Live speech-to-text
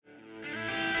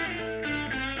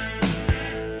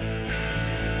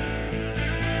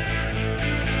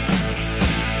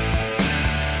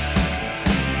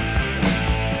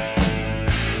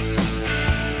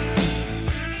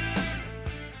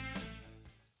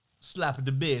Slap of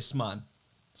the bass, man.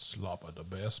 Slap of the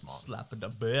best, man. Slap of the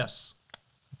bass.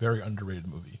 Very underrated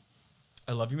movie.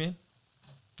 I Love You, Man?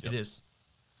 Yep. It is.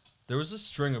 There was a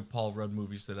string of Paul Rudd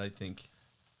movies that I think,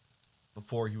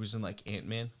 before he was in, like,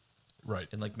 Ant-Man, Right.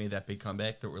 and, like, made that big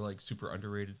comeback, that were, like, super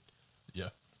underrated. Yeah.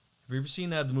 Have you ever seen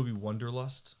the movie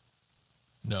Wanderlust?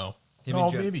 No. Him Oh,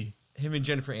 and maybe. Him and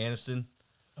Jennifer Aniston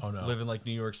Oh, no. live in, like,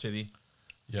 New York City.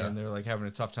 Yeah. And they're, like, having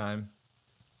a tough time.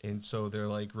 And so they're,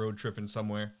 like, road tripping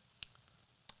somewhere.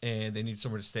 And they need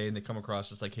somewhere to stay, and they come across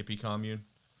this, like, hippie commune.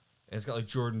 And it's got, like,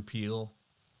 Jordan Peele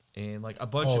and, like, a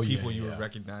bunch of people you would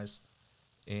recognize.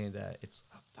 And it's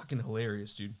fucking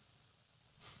hilarious, dude.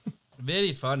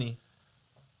 Very funny.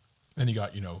 Then you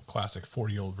got, classic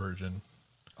 40-year-old virgin.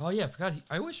 Oh, yeah, I forgot.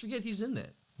 I always forget he's in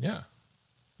that. Yeah.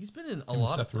 He's been in a And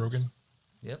lot Seth of things. Rogen.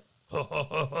 Yep.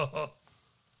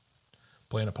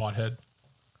 Playing a pothead.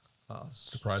 Oh,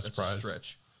 Surprise, that's surprise. A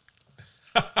stretch.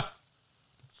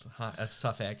 That's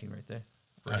tough acting right there.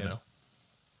 for I him. know.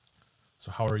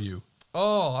 So how are you?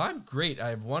 Oh, I'm great. I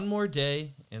have one more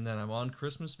day, and then I'm on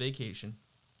Christmas vacation.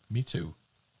 Me too.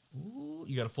 Ooh,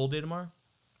 you got a full day tomorrow?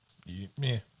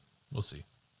 Meh. We'll see.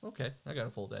 Okay, I got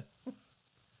a full day.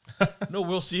 No,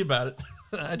 we'll see about it.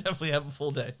 I definitely have a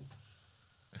full day.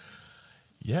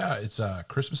 Yeah, it's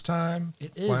Christmas time.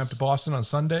 It Flying up is. to Boston on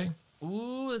Sunday.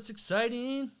 Ooh, that's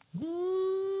exciting.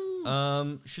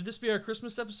 Woo. Should this be our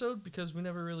Christmas episode? Because we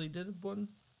never really did one.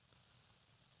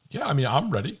 Yeah, I mean,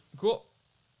 I'm ready. Cool.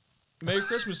 Merry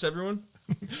Christmas, everyone.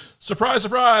 Surprise,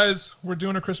 surprise. We're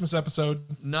doing a Christmas episode.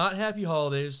 Not happy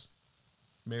holidays.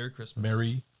 Merry Christmas.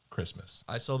 Merry Christmas.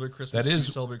 I celebrate Christmas. That You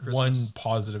is celebrate Christmas. one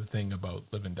positive thing about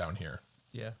living down here.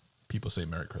 Yeah. People say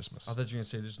Merry Christmas. I thought you were going to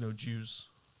say there's no Jews.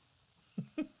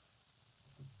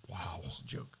 Wow. It's a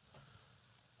joke.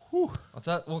 Whew. I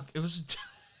thought, well, it was.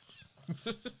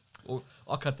 Well,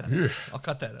 I'll cut that. Ugh. I'll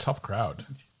cut that out. Tough crowd.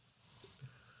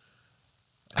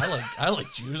 I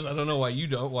like Jews. I don't know why you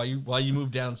don't. Why you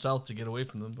moved down south to get away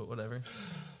from them? But whatever.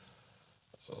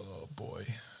 Oh, boy.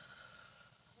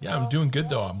 Yeah, I'm doing good,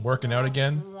 though. I'm working out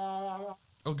again.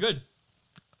 Oh, good.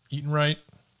 Eating right.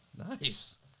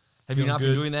 Nice. Have you Feeling not been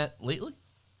good. doing that lately?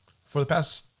 For the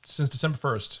past, since December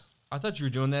 1st. I thought you were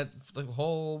doing that for the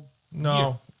whole.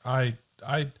 No, I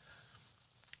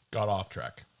got off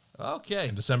track. Okay.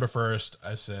 And December 1st,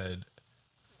 I said,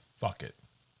 fuck it.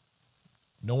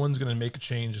 No one's going to make a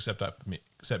change except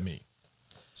me.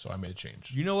 So I made a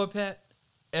change. You know what, Pat?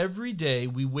 Every day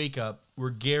we wake up, we're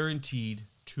guaranteed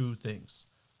two things: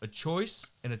 a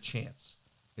choice and a chance.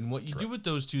 And what you do with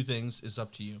those two things is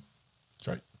up to you. That's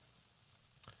right.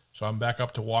 So I'm back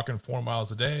up to walking 4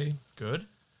 miles a day, Good.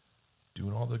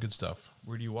 doing all the good stuff.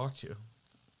 Where do you walk to?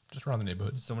 Just around the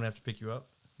neighborhood. Does someone have to pick you up?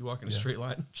 You walk in a Yeah. straight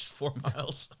line, just 4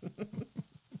 miles.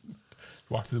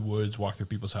 Walk through the woods, walk through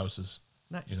people's houses.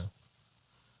 Nice. You know.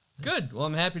 Good. Well,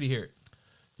 I'm happy to hear it.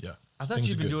 Yeah. I thought Things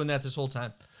you'd are been good. doing that this whole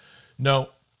time. No,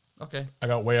 Okay. I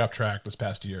got way off track this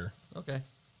past year. Okay.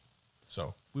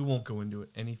 So, We won't go into it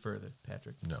any further,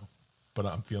 Patrick. no. But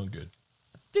I'm feeling good.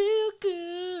 Feel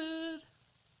good.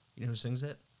 You know who sings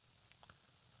that?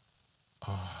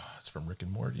 It's from Rick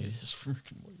and Morty. It is from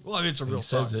Rick and Morty. Well, I mean, it's a And real he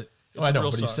says song. it. It's Oh, I a know,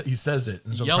 real but song. he says it.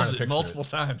 And He so I'm yells trying to it picture multiple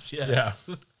times. Yeah. Yeah.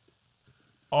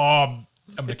 I'm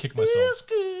going to kick myself. Feels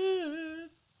good.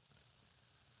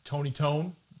 Tony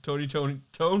Tone. Tony.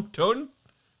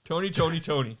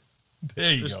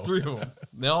 There you There's go. 3 of them.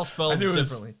 They all I spelled knew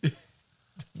differently. I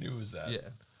knew it was that. Yeah.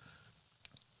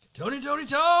 Tony.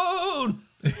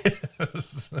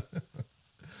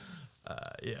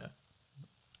 Yeah.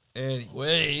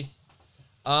 Anyway,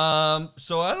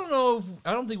 so I don't know.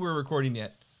 I don't think we're recording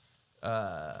yet.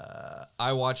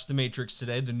 I watched The Matrix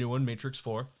today, the new one, Matrix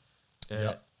 4.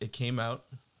 Yep. It came out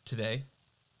today.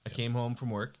 I came home from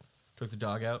work, took the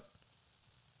dog out,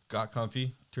 got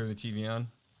comfy, turned the TV on,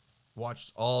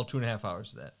 watched all 2.5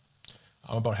 hours of that.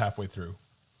 I'm about halfway through.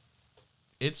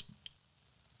 It's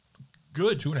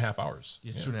good. 2.5 hours.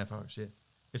 It's Yeah. 2.5 hours, yeah.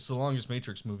 It's the longest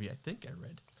Matrix movie I think I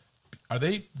read. Are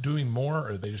they doing more,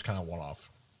 or are they just kind of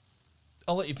one-off?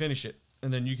 I'll let you finish it,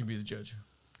 and then you can be the judge.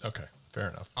 Okay, fair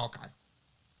enough. Okay.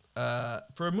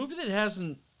 For a movie that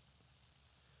hasn't...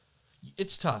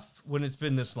 It's tough when it's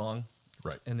been this long,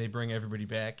 Right. and they bring everybody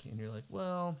back, and you're like,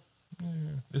 well,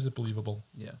 Is it believable?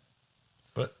 yeah.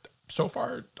 But so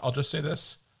far, I'll just say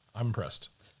this. I'm impressed.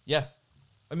 Yeah.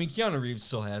 I mean, Keanu Reeves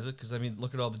still has it, because, I mean,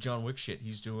 look at all the John Wick shit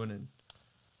he's doing, and,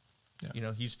 you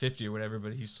know, he's 50 or whatever,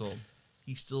 but he's still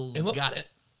got it.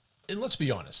 And let's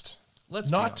be honest. Let's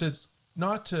be honest.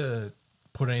 Not to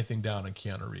put anything down on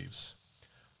Keanu Reeves,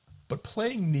 but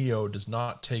playing Neo does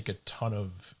not take a ton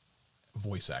of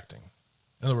voice acting.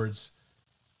 In other words,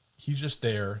 He's just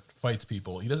there, fights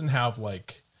people. He doesn't have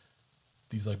like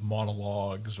these like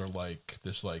monologues or like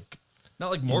this like not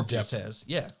like Morpheus has.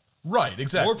 Yeah, right,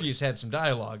 exactly. Morpheus had some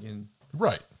dialogue, and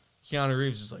right. Keanu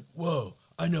Reeves is like, "Whoa,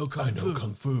 I know kung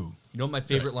fu." You know what my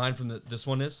favorite line from this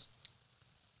one is?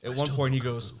 At one point, he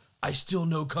goes, "I still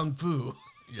know kung fu."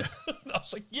 Yeah, I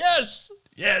was like, "Yes,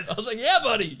 yes." I was like, "Yeah,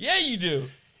 buddy, yeah, you do."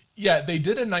 Yeah, they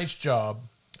did a nice job,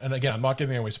 and again, I'm not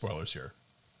giving away spoilers here.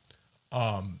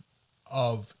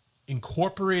 Of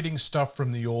incorporating stuff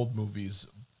from the old movies,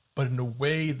 but in a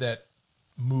way that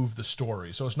moved the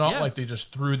story. So it's not like they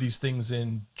just threw these things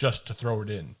in just to throw it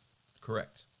in.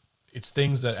 Correct. It's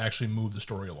things that actually move the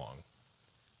story along.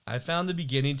 I found the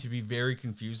beginning to be very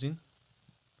confusing,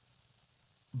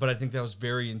 but I think that was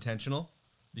very intentional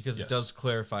because it does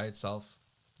clarify itself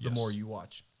the more you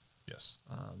watch. Yes.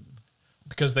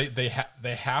 Because they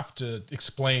have to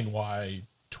explain why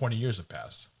 20 years have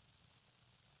passed.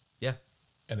 Yeah.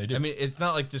 And they do. I mean, it's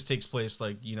not like this takes place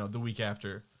like, the week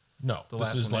after. No, the this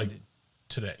last is one like ended.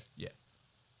 today. Yeah.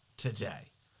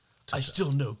 Today. I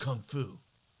still know kung fu.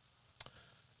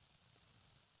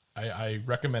 I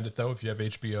recommend it, though. If you have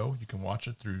HBO, you can watch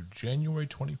it through January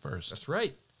 21st. That's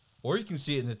right. Or you can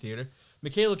see it in the theater.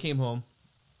 Michaela came home.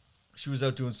 She was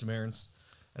out doing some errands.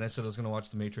 And I said I was going to watch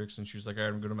The Matrix. And she was like, all right,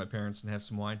 I'm going to go to my parents and have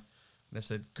some wine. And I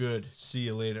said, good. See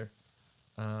you later.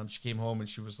 She came home and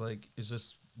she was like, is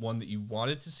this one that you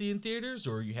wanted to see in theaters?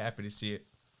 Or are you happy to see it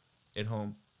at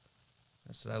home?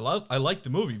 I said, I like the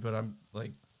movie, but I'm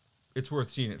like, it's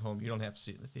worth seeing at home. You don't have to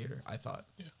see it in the theater, I thought.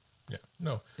 Yeah. Yeah.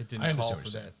 No, it didn't call for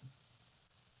that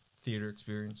theater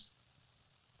experience.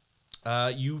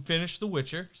 You finished The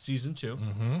Witcher season 2.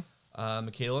 Mm-hmm.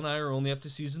 Michaela and I are only up to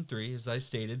season 3, as I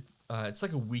stated. It's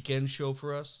like a weekend show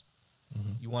for us.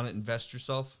 Mm-hmm. You want to invest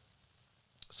yourself.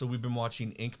 So we've been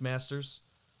watching Ink Masters.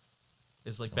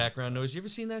 It's like background noise. You ever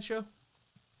seen that show?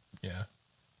 Yeah.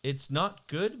 It's not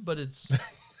good, but it's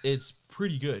it's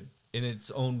pretty good in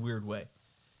its own weird way.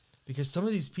 Because some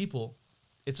of these people,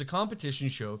 it's a competition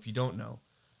show, if you don't know,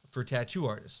 for tattoo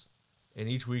artists. And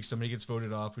each week somebody gets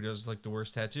voted off who does like the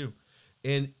worst tattoo.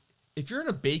 And if you're in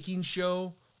a baking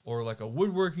show or like a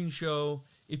woodworking show,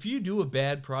 if you do a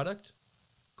bad product,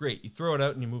 great. You throw it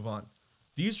out and you move on.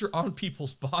 These are on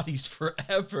people's bodies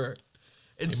forever.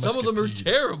 And some of them are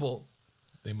terrible.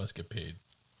 They must get paid.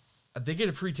 They get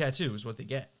a free tattoo is what they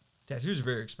get. Tattoos are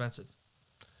very expensive.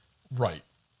 Right.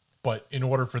 But in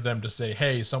order for them to say,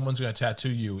 hey, someone's going to tattoo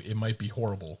you, it might be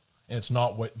horrible. And it's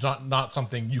not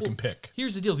something you can pick.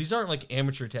 Here's the deal. These aren't like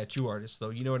amateur tattoo artists, though.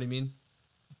 You know what I mean?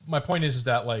 My point is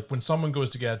that like when someone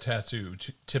goes to get a tattoo,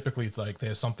 typically it's like they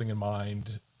have something in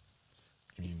mind.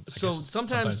 I mean, I guess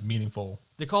sometimes meaningful.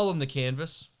 They call them the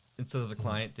canvas instead of the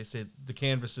client. They say the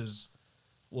canvases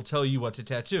will tell you what to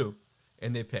tattoo,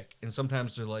 and they pick. And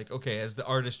sometimes they're like, okay, as the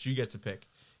artist, you get to pick.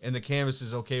 And the canvas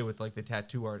is okay with like the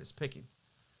tattoo artist picking.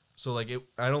 So like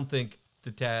I don't think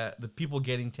the people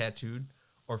getting tattooed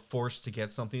are forced to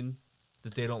get something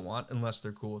that they don't want unless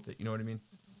they're cool with it. You know what I mean?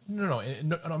 No,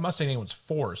 I'm not saying anyone's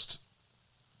forced,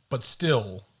 but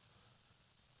still,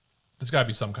 there's got to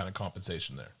be some kind of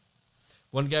compensation there.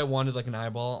 One guy wanted like an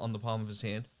eyeball on the palm of his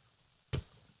hand,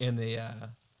 and the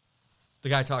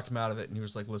guy talked him out of it, and he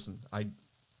was like, "Listen,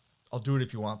 I'll do it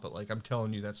if you want, but like I'm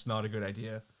telling you, that's not a good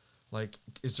idea. Like,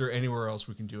 is there anywhere else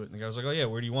we can do it?" And the guy was like, "Oh yeah,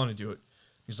 where do you want to do it?"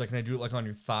 He's like, "Can I do it like on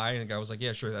your thigh?" And the guy was like,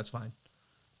 "Yeah, sure, that's fine."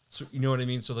 So you know what I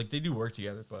mean? So like they do work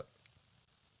together, but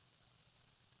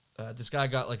this guy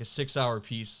got like a 6-hour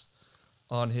piece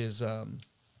on his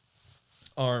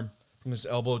arm from his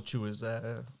elbow to his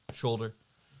shoulder.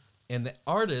 And the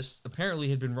artist apparently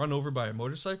had been run over by a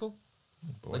motorcycle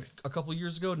like a couple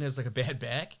years ago and has like a bad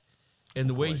back. And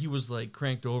the way he was like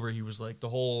cranked over, he was like the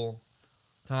whole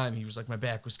time he was like, my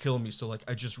back was killing me. So like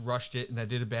I just rushed it and I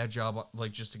did a bad job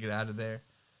like just to get out of there.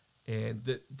 And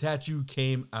the tattoo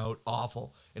came out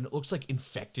awful. And it looks like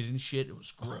infected and shit. It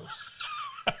was gross.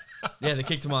 Yeah, they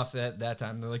kicked him off that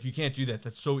time. They're like, you can't do that.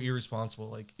 That's so irresponsible.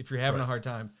 Like if you're having a hard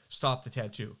time, stop the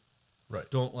tattoo. Right.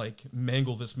 Don't like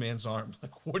mangle this man's arm.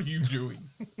 Like, what are you doing?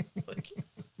 Like,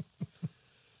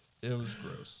 it was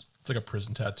gross. It's like a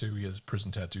prison tattoo. He has a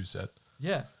prison tattoo set.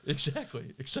 Yeah,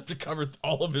 exactly. Except it covered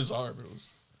all of his arm. It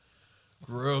was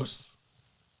gross.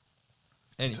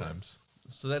 Anyway,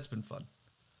 so that's been fun.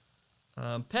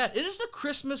 Pat, it is the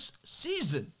Christmas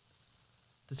season.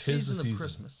 The season of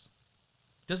Christmas.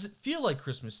 Does it feel like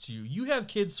Christmas to you? You have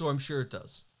kids, so I'm sure it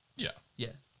does. Yeah. Yeah.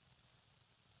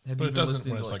 Have but you it been doesn't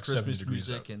listening when to it's like Christmas 70 degrees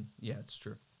music out. and yeah, it's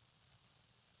true.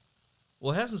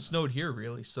 Well, it hasn't snowed here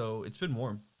really, so it's been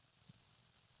warm.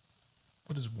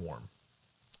 What is warm?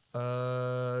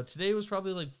 Today was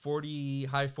probably like 40,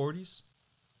 high 40s.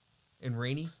 and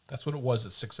rainy. That's what it was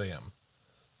at 6 a.m.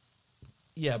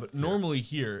 Yeah, but normally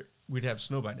here we'd have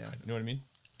snow by now. You know what I mean?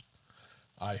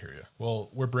 I hear you. Well,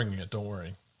 we're bringing it. Don't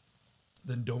worry.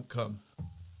 Then don't come.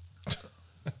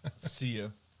 See ya.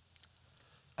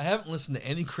 I haven't listened to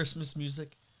any Christmas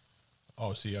music.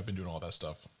 Oh, see, I've been doing all that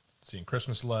stuff. Seeing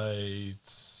Christmas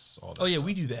lights, all that Oh, yeah, stuff.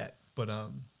 we do that. But, I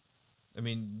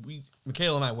mean,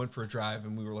 Michaela and I went for a drive,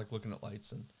 and we were, like, looking at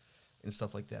lights and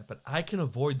stuff like that. But I can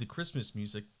avoid the Christmas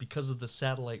music because of the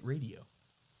satellite radio.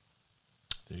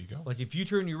 There you go. Like, if you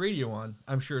turn your radio on,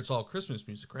 I'm sure it's all Christmas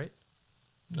music, right?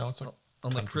 No, it's like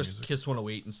Unlike country music. Kiss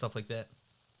 108 and stuff like that.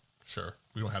 Sure.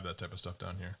 We don't have that type of stuff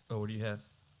down here. Oh, what do you have?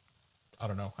 I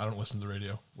don't know. I don't listen to the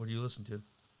radio. What do you listen to?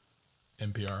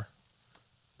 NPR.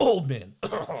 Old man.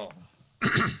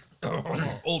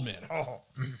 Old man. I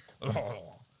don't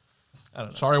know.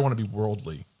 Sorry, I want to be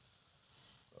worldly.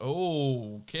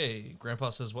 Okay. Grandpa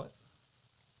says what?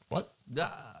 What?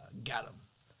 Ah, got him.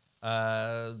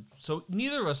 So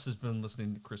neither of us has been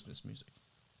listening to Christmas music.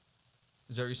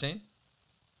 Is that what you're saying?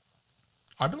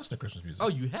 I've been listening to Christmas music. Oh,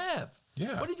 you have?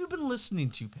 Yeah. What have you been listening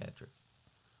to, Patrick?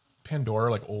 Pandora,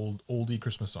 like oldie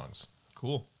Christmas songs.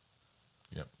 Cool.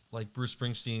 Yep. Like Bruce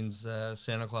Springsteen's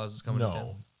Santa Claus is coming to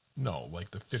town. No,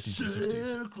 like the 50s and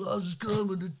 60s. Santa Claus is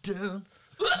coming to town.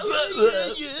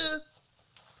 Yeah.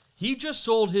 He just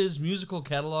sold his musical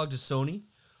catalog to Sony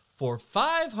for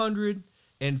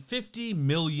 $550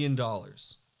 million.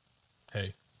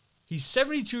 Hey, He's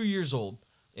 72 years old,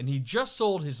 and he just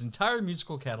sold his entire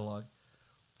musical catalog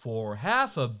for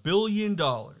 $500 million.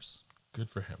 good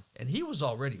for him. And he was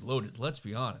already loaded, let's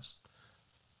be honest.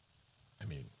 I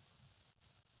mean,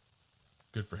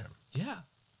 good for him. Yeah.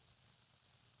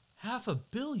 $500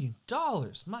 million.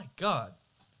 My God.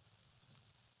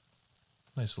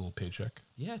 Nice little paycheck.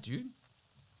 Yeah, dude.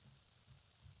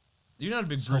 You're not a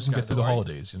big Let's Bruce help him guy, get through though, the are you?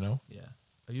 holidays, you know? Yeah.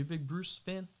 Are you a big Bruce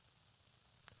fan?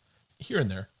 Here and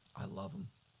there. I love him.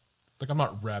 Like, I'm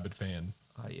not a rabid fan.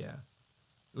 Yeah.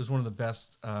 It was one of the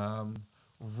best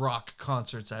rock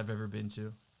concerts I've ever been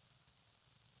to.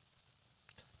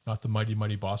 Not the Mighty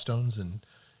Mighty Bosstones in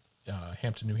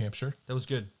Hampton, New Hampshire. That was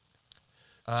good.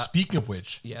 Speaking of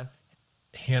which, Yeah.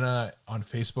 Hannah on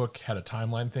Facebook had a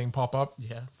timeline thing pop up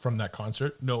Yeah. from that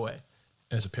concert. No way.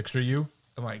 And it's a picture of you.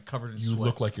 Am I covered in You sweat?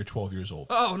 look like you're 12 years old.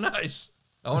 Oh, nice.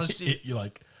 I want to see. You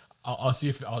like, I'll see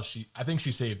if I think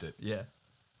she saved it, Yeah.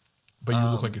 but you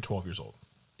look like you're 12 years old.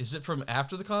 Is it from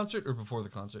after the concert or before the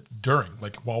concert? During,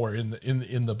 like while we're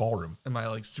in the ballroom. Am I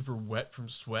like super wet from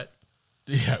sweat?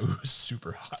 Yeah, it was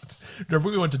super hot. Remember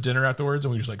we went to dinner afterwards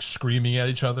and we were just like screaming at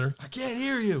each other? I can't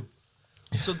hear you.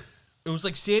 So it was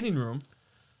like standing room,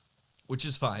 which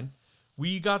is fine.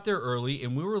 We got there early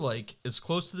and we were like as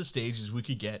close to the stage as we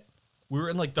could get. We were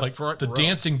in like the front the row.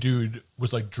 dancing dude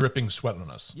was like dripping sweat on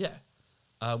us. Yeah.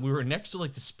 We were next to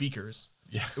like the speakers.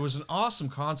 Yeah. It was an awesome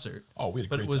concert. Oh, we had a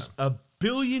but great it was time. 1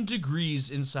 billion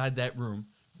degrees inside that room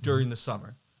during the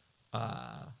summer.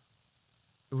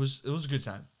 It was a good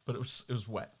time, but it was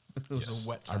wet. It was Yes, a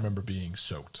wet I time. remember being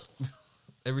soaked.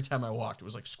 Every time I walked, it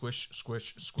was like squish,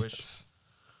 squish, squish. Yes.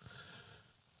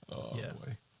 Oh Yeah.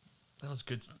 boy. That was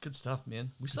good stuff,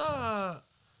 man. We saw.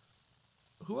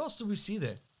 Who else did we see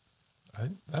there? I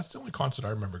think that's the only concert I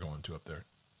remember going to up there.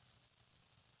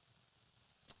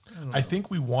 don't I know.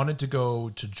 think we wanted to go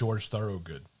to George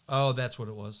Thorogood, Oh, that's what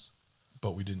it was.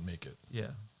 but we didn't make it.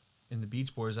 Yeah. And the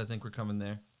Beach Boys, I think, were coming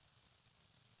there.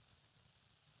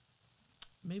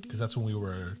 Maybe. Because that's when we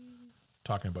were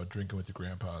talking about drinking with your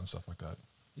grandpa and stuff like that.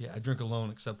 Yeah, I drink alone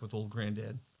except with Old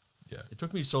Granddad. Yeah. It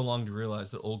took me so long to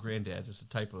realize that Old Granddad is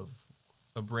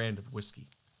a brand of whiskey.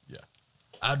 Yeah.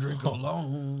 I drink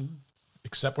alone.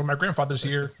 Except when my grandfather's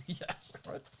here. Yes.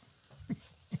 What?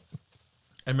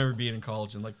 I remember being in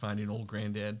college and like finding Old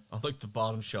Granddad on like the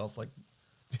bottom shelf, like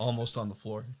almost on the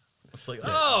floor. It's like,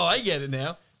 oh, I get it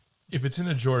now. If it's in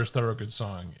a George Thorogood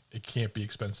song, it can't be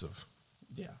expensive.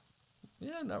 Yeah.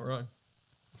 Yeah, not wrong.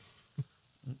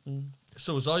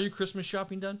 So was all your Christmas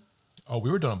shopping done? Oh, we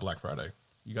were done on Black Friday.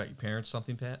 You got your parents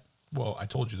something, Pat? Well, I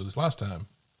told you this last time.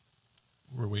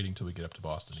 We're waiting till we get up to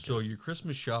Boston again. So your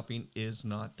Christmas shopping is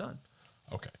not done.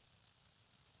 Okay.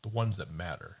 The ones that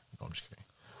matter. No, I'm just kidding.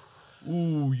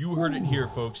 Ooh, you heard it here,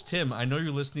 folks. Tim, I know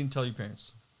you're listening. Tell your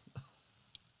parents.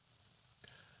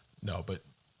 No, but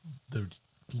the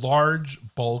large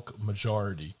bulk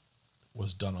majority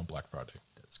was done on Black Friday.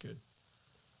 That's good.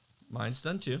 Mine's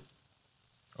done too.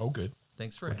 Oh, good.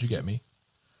 Thanks for What'd asking. you get me?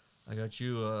 I got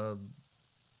you a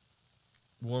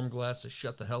warm glass of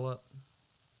Shut the Hell Up.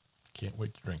 Can't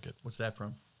wait to drink it. What's that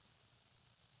from?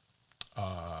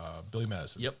 Billy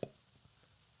Madison. Yep.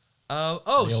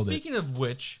 Nailed it. Speaking of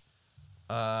which,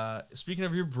 Speaking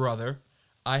of your brother,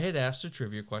 I had asked a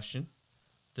trivia question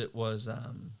that was,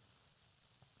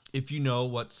 if you know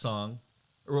what song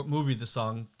or what movie the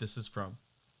song this is from,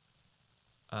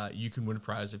 you can win a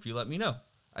prize if you let me know.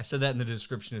 I said that in the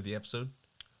description of the episode.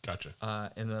 Gotcha.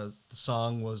 And the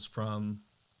song was from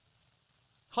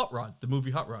Hot Rod, the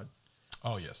movie Hot Rod.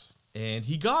 Oh, yes. And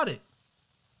he got it.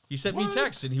 He sent me a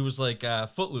text, and he was like,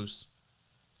 Footloose.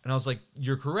 And I was like,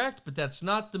 you're correct, but that's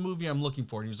not the movie I'm looking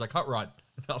for. And he was like, Hot Rod.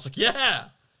 And I was like, yeah.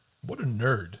 What a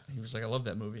nerd. And he was like, I love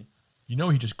that movie. You know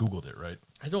he just Googled it, right?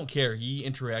 I don't care. He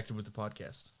interacted with the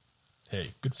podcast.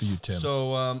 Hey, good for you, Tim.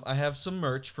 So I have some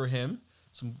merch for him,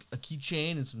 a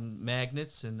keychain and some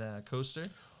magnets and a coaster.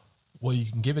 Well, you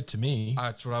can give it to me.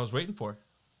 That's what I was waiting for.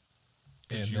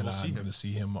 And then I'm going to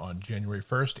see him on January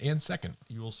 1st and 2nd.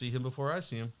 You will see him before I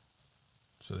see him.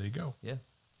 So there you go. Yeah.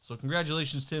 So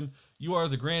congratulations, Tim. You are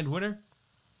the grand winner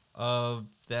of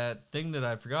that thing that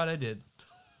I forgot I did.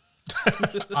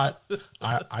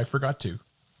 I forgot to.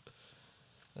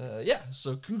 Yeah.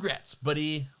 So congrats,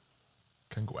 buddy.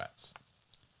 Congrats.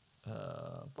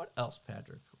 What else,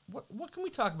 Patrick? What can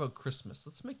we talk about Christmas?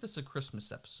 Let's make this a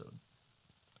Christmas episode.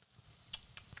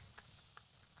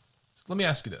 Let me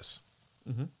ask you this.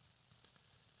 Mm-hmm.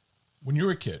 When you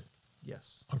were a kid,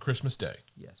 yes, on Christmas Day,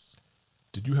 yes,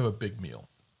 did you have a big meal?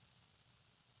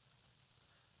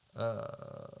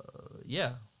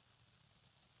 Yeah.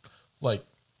 Like,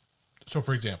 so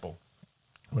for example,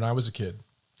 when I was a kid,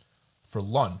 for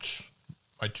lunch,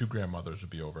 my two grandmothers would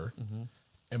be over, mm-hmm.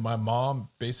 and my mom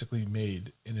basically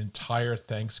made an entire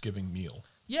Thanksgiving meal.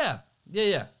 Yeah.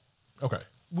 Okay.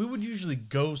 We would usually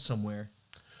go somewhere.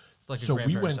 So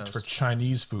we went for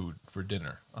Chinese food for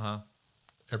dinner. Uh-huh.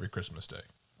 Every Christmas Day.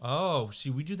 Oh, see,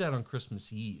 we do that on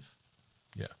Christmas Eve.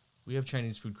 Yeah. We have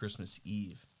Chinese food Christmas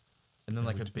Eve. And then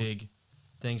like a big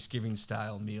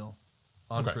Thanksgiving-style meal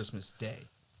on Christmas Day.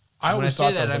 When I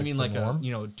say that, I mean like a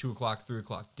 2 o'clock, 3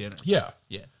 o'clock dinner. Yeah.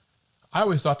 Yeah. I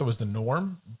always thought that was the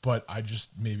norm, but I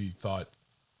just maybe thought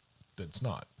that it's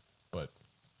not. But,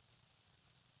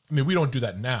 I mean, we don't do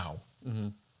that now. Mm-hmm.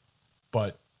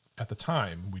 But at the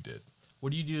time, we did.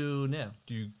 What do you do now?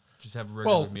 Do you just have a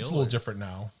regular meal? Well, it's a little different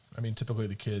now. I mean, typically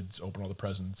the kids open all the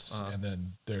presents, and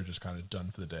then they're just kind of done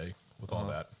for the day with all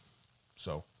that.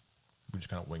 So we just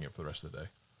kind of wing it for the rest of the day.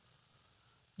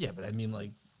 Yeah, but I mean,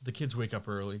 like, the kids wake up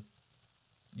early.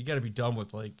 You got to be done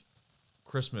with, like,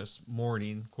 Christmas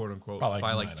morning, quote unquote,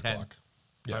 by like 10 o'clock.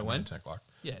 Yeah, by when? 10 o'clock.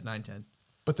 Yeah, 9, 10.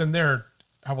 But then they're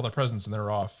have all their presents and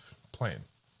they're off playing.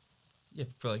 Yeah,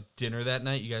 for like dinner that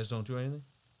night, you guys don't do anything?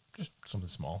 Just something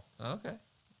small. Okay.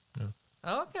 Yeah.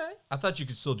 Okay. I thought you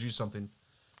could still do something,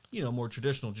 more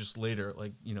traditional just later,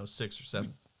 like, 6 or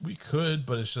 7. We could,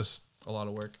 but it's just a lot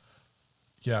of work.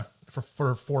 Yeah,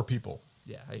 for 4 people.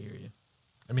 Yeah, I hear you.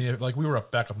 I mean, if, like, we were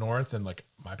back up north and, like,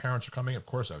 my parents are coming, of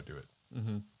course I would do it.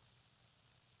 Mm-hmm.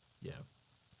 Yeah.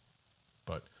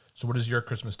 But, so what does your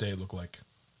Christmas Day look like?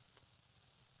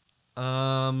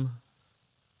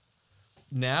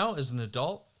 Now, as an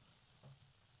adult,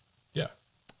 yeah,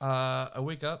 I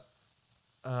wake up.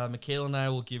 Michaela and I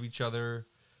will give each other.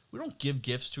 We don't give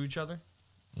gifts to each other.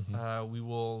 Mm-hmm. We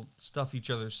will stuff each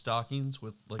other's stockings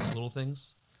with like little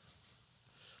things.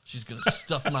 She's gonna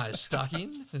stuff my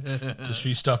stocking. Does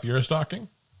she stuff your stocking?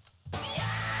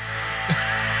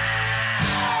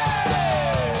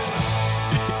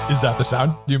 Is that the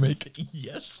sound you make?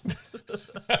 Yes.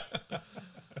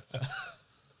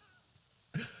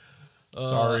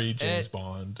 Sorry, James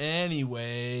Bond.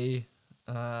 Anyway,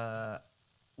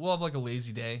 we'll have like a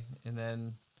lazy day, and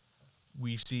then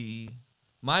we see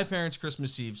my parents'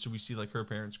 Christmas Eve, so we see like her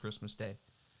parents' Christmas Day.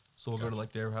 So we'll go to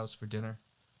like their house for dinner,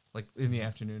 like in the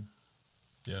afternoon.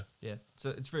 Yeah. Yeah.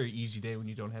 So it's a very easy day when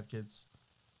you don't have kids.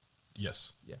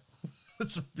 Yes. Yeah.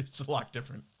 it's a lot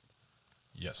different.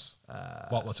 Yes. A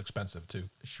lot less expensive too.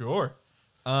 Sure.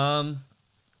 I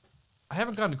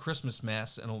haven't gone to Christmas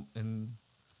Mass in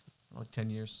like 10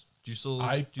 years. Do you still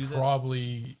do that?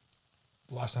 Probably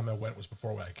the last time I went was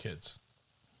before we had kids.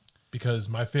 Because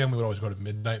my family would always go to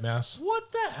midnight Mass.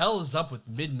 What the hell is up with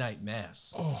midnight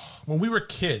Mass? Oh, when we were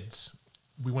kids,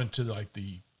 we went to like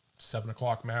the 7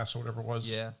 o'clock Mass or whatever it was.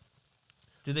 Yeah.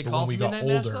 Did they call it the midnight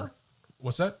Mass though?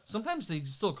 What's that? Sometimes they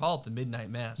still call it the midnight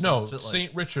Mass. No,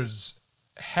 St. Richard's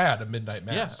had a midnight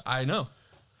Mass. Yes, I know.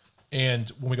 And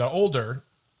when we got older,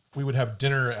 we would have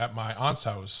dinner at my aunt's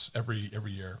house every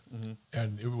year,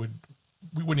 and we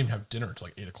wouldn't even have dinner until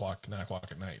like 8 o'clock, 9 o'clock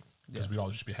at night because we'd all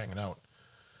just be hanging out.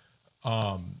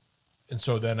 And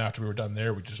so then after we were done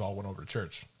there, we just all went over to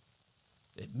church.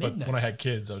 At midnight. But when I had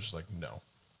kids, I was just like, no,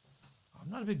 I'm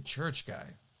not a big church guy.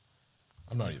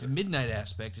 I'm not either. The midnight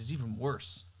aspect is even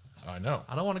worse. I know.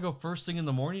 I don't want to go first thing in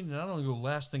the morning, and I don't want to go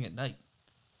last thing at night.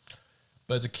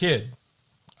 But as a kid,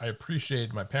 I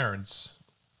appreciated my parents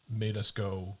made us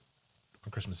go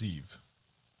on Christmas Eve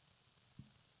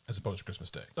as opposed to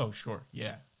Christmas Day. Oh, sure.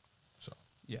 Yeah. So,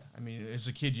 Yeah. I mean, as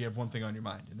a kid, you have one thing on your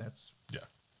mind, and that's yeah.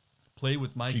 play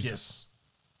with my Jesus. gifts.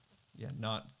 Yeah,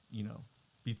 not,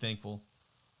 be thankful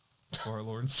for our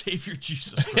Lord and Savior,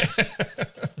 Jesus Christ.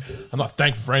 I'm not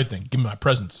thankful for anything. Give me my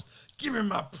presents. Give me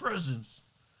my presents.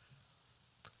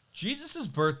 Jesus'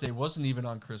 birthday wasn't even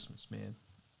on Christmas, man.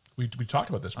 We talked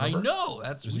about this, remember? I know.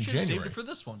 It was We in should have saved January. it for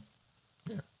this one.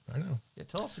 Yeah, I know. Yeah,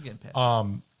 tell us again, Pat. I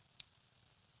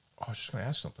was just going to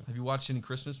ask something. Have you watched any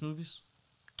Christmas movies?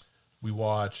 We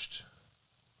watched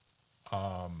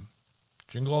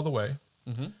Jingle All the Way,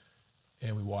 Mm-hmm.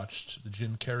 and we watched the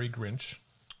Jim Carrey Grinch.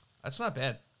 That's not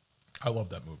bad. I love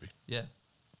that movie. Yeah,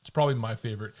 It's probably my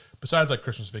favorite, besides like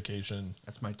Christmas Vacation,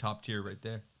 that's my top tier right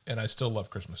there. and I still love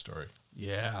Christmas Story.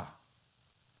 Yeah.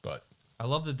 But I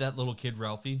love that little kid,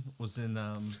 Ralphie, was in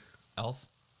Elf.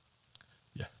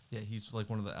 yeah, Yeah, he's like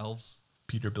one of the elves.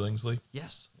 Peter Billingsley.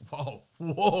 Yes.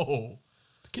 Whoa.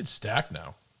 The kid's stacked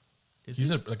now. Is He's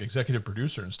he? a like executive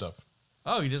producer and stuff.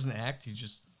 Oh, he doesn't act. He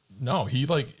just... No,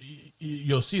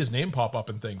 you'll see his name pop up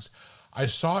in things. I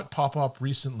saw it pop up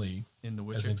recently In The as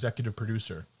Witcher? an executive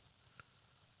producer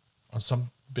on some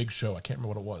big show. I can't remember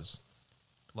what it was.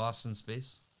 Lost in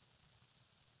Space?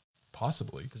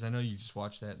 Possibly. Because I know you just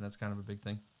watched that, and that's kind of a big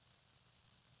thing.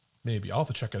 Maybe. I'll have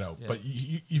to check it out. Yeah. But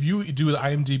if you do the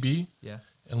IMDb Yeah.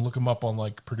 and look him up on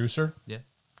like producer, Yeah.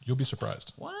 you'll be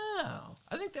surprised. Wow.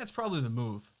 I think that's probably the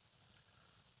move.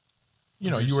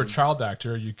 You were a Interesting. child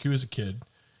actor. You as a kid.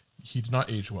 He did not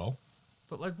age well.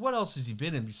 But, like, what else has he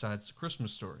been in besides The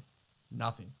Christmas Story?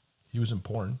 Nothing. He was in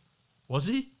porn. Was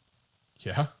he?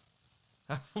 Yeah.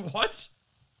 What?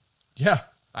 Yeah.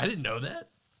 I didn't know that.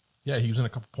 Yeah, he was in a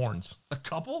couple porns. A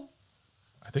couple?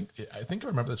 I think I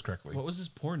remember this correctly. What was his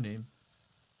porn name?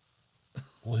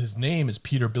 Well, his name is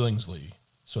Peter Billingsley,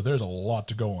 so there's a lot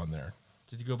to go on there.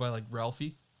 Did he go by, like,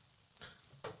 Ralphie?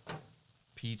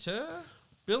 Peter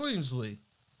Billingsley.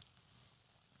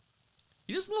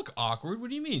 He doesn't look awkward. What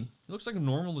do you mean? He looks like a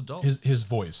normal adult. His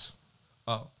voice.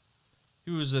 Oh.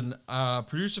 He was an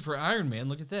producer for Iron Man.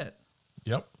 Look at that.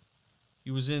 Yep.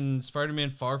 He was in Spider-Man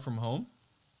Far From Home.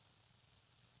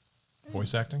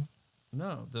 Voice acting.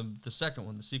 No, the second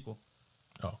one, the sequel.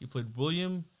 Oh. He played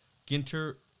William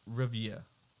Ginter Revia.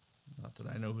 Not that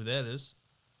I know who that is.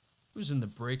 He was in The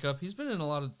Breakup. He's been in a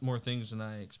lot of more things than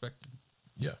I expected.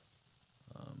 Yeah.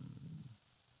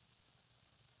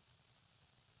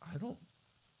 I don't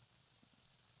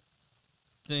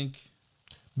think...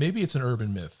 Maybe it's an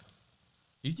urban myth.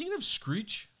 Are you thinking of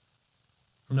Screech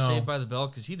from No. Saved by the Bell?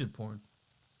 Because he did porn.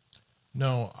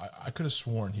 No, I could have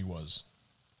sworn he was.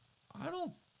 I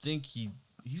don't think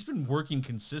he's been working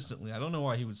consistently. I don't know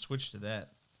why he would switch to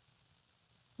that.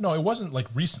 No, it wasn't like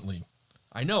recently.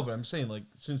 I know, but I'm saying, like,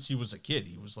 since he was a kid,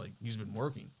 he's been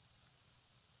working.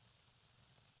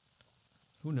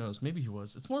 Who knows? Maybe he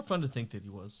was. It's more fun to think that he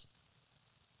was.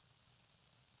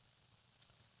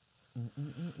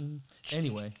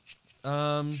 Anyway,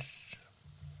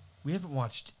 we haven't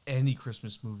watched any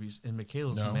Christmas movies, and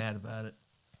Michaela's No. mad about it.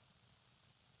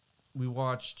 We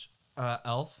watched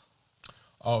Elf.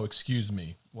 Oh, excuse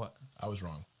me. What? I was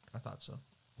wrong. I thought so.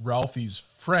 Ralphie's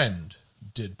friend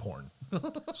did porn.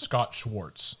 Scott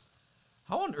Schwartz.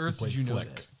 How on earth did Played you know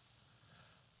Flick. that?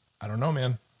 I don't know,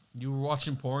 man. You were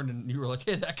watching porn, and you were like,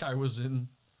 hey, that guy was in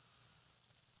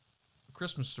A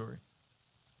Christmas Story.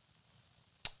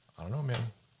 I don't know, man.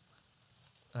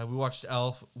 We watched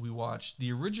Elf. We watched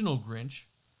the original Grinch,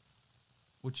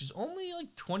 which is only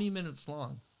like 20 minutes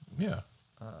long. Yeah.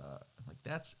 Like,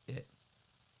 that's it.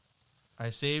 I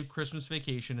saved Christmas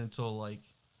Vacation until, like,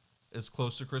 as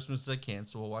close to Christmas as I can,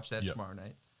 so we'll watch that Yep. tomorrow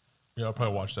night. Yeah, I'll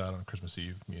probably watch that on Christmas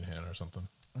Eve, me and Hannah or something.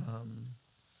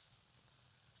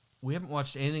 We haven't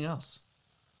watched anything else.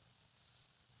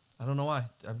 I don't know why.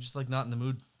 I'm just, like, not in the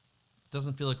mood.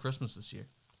 Doesn't feel like Christmas this year.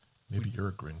 Maybe you're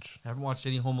a Grinch. Haven't watched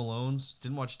any Home Alones.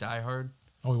 Didn't watch Die Hard.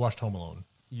 Oh, we watched Home Alone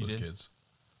You with did? the kids.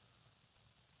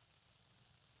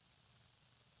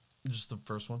 Just the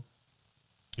first one.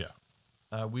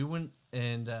 Yeah. We went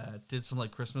and did some,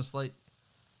 like, Christmas light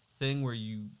thing where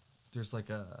there's like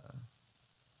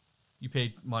you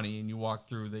pay money and you walk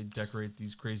through, they decorate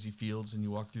these crazy fields and you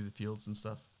walk through the fields and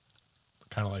stuff.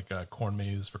 Kind of like a corn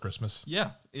maze for Christmas.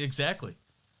 Yeah, exactly.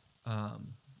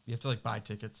 You have to, like, buy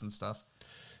tickets and stuff.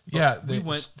 But Yeah, we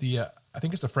went. I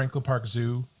think it's the Franklin Park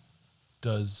Zoo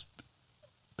does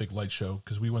big light show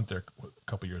because we went there a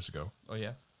couple years ago. Oh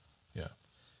yeah, Yeah.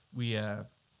 we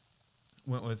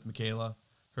went with Michaela,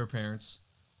 her parents,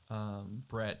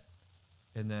 Brett,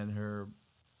 and then her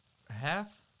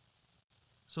half.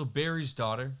 So Barry's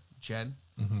daughter, Jen,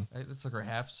 that's like her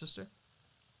half sister.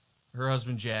 Her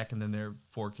husband Jack, and then their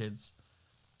 4 kids.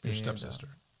 Your stepsister.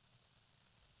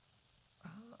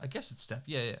 I guess it's step.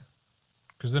 Yeah.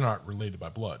 Because they're not related by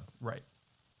blood. Right.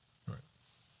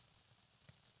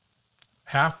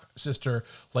 Half sister,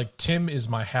 like Tim is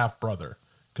my half brother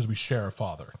because we share a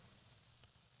father.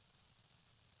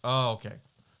 Oh, okay.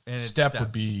 And it's step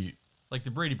would be like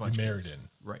the Brady Bunch married kids. in.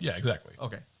 Right. Yeah, exactly.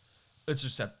 Okay. It's her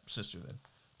step sister then.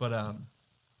 But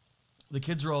the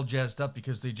kids are all jazzed up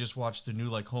because they just watched the new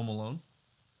like Home Alone.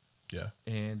 Yeah.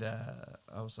 And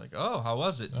I was like, "Oh, how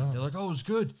was it?" They're like, "Oh, it was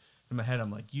good." In my head,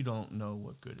 I'm like, "You don't know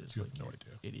what good is." You like, have no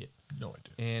idea. Idiot. No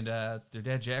idea. And their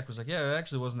dad Jack was like, "Yeah, it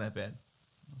actually wasn't that bad."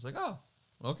 I was like, "Oh,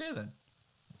 okay then."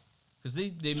 Because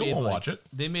they Still made won't like, watch it.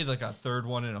 They made like a 3rd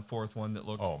one and a 4th one that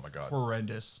looked Oh my God.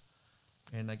 horrendous.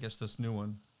 And I guess this new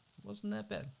one wasn't that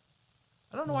bad.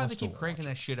 I don't know why they keep cranking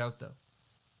that shit out though.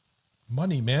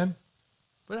 Money, man.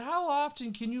 But how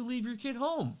often can you leave your kid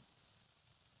home?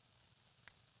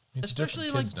 It's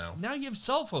Especially kids like now you have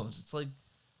cell phones. It's like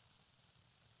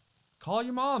call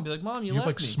your mom, be like, "Mom, you have left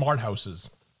like me." smart houses.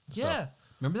 Yeah.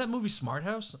 Remember that movie Smart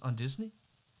House on Disney?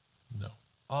 No.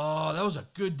 Oh, that was a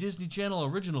good Disney Channel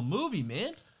original movie,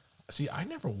 man. See, I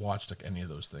never watched like any of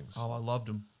those things. Oh, I loved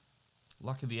them.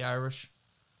 Luck of the Irish,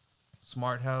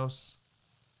 Smart House,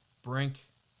 Brink.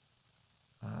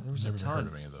 There was never a ton. heard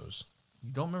of any of those.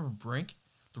 You don't remember Brink?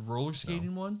 The roller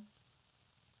skating one?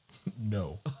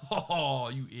 No. Oh,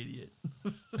 you idiot.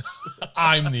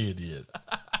 I'm the idiot.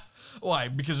 Why?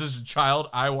 Because as a child,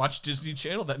 I watched Disney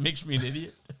Channel? That makes me an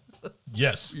idiot?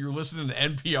 Yes. You were listening to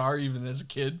NPR even as a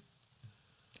kid?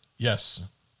 Yes.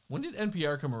 When did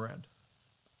NPR come around?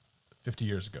 50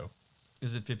 years ago.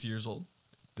 Is it 50 years old?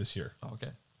 This year. Oh, okay.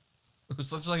 It was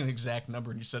such like an exact number,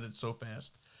 and you said it so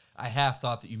fast. I half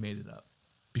thought that you made it up.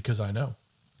 Because I know.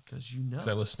 Because you know. Because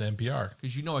I listen to NPR.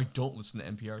 Because you know I don't listen to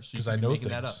NPR, so you Because could I be know making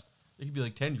that up. things. It could be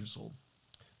like 10 years old.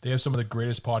 They have some of the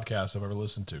greatest podcasts I've ever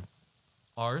listened to.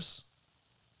 Ours?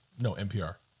 No,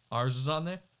 NPR. Ours is on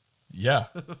there? Yeah.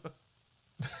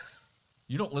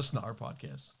 You don't listen to our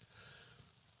podcast.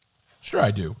 Sure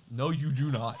I do. No, you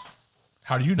do not.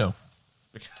 How do you know?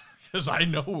 Because I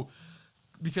know.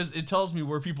 Because it tells me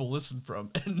where people listen from,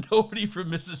 and nobody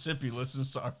from Mississippi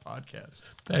listens to our podcast.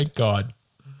 Thank God.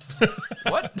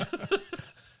 What?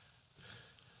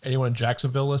 Anyone in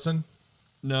Jacksonville listen?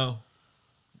 No.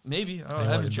 Maybe. I Anyone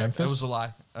haven't in checked. That Memphis? was a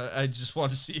lie. I just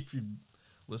wanted to see if you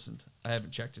listened. I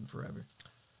haven't checked in forever.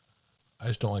 I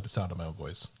just don't like the sound of my own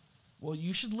voice. Well,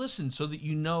 you should listen so that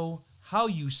you know how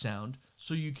you sound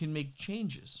so you can make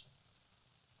changes.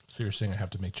 So you're saying I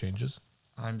have to make changes?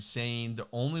 I'm saying the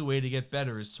only way to get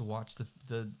better is to watch the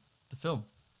film.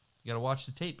 You got to watch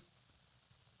the tape.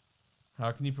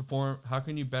 How can you perform? How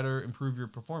can you better improve your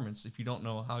performance if you don't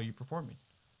know how you're performing?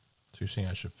 So you're saying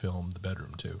I should film the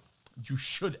bedroom too? You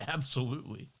should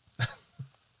absolutely.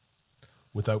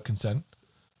 Without consent?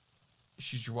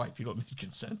 She's your wife. You don't need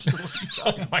consent. What are you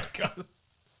talking Oh my God.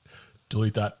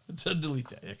 Delete that. Delete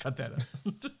that. Yeah, cut that out.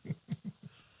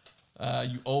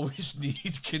 You always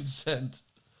need consent.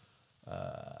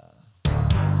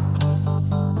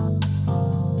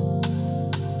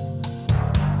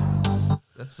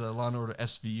 That's the Law and Order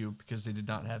SVU because they did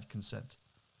not have consent.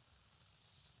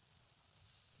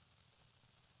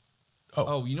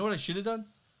 Oh, you know what I should have done?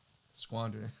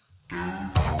 Squander.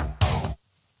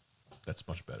 That's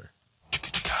much better.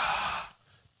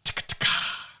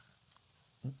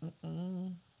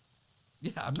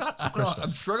 Yeah, I'm not. I don't know, Christmas. I'm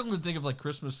struggling to think of like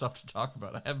Christmas stuff to talk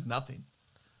about. I have nothing.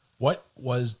 What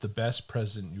was the best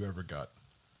present you ever got?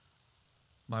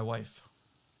 My wife.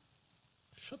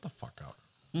 Shut the fuck up.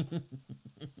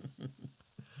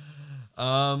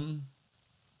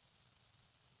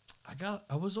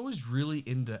 I was always really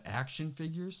into action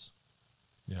figures.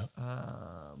 Yeah.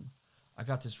 I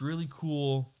got this really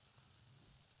cool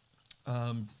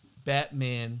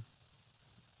Batman.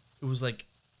 It was like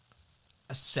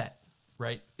a set,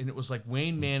 right? And it was like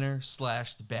Wayne Manor /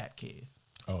 the Batcave.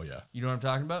 Oh, yeah. You know what I'm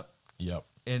talking about? Yep.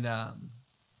 And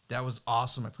that was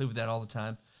awesome. I played with that all the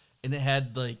time. And it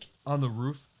had like on the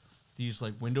roof these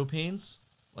like window panes,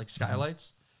 like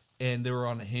skylights, and they were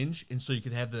on a hinge, and so you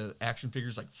could have the action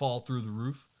figures like fall through the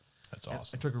roof. That's And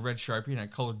awesome. I took a red Sharpie and I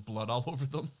colored blood all over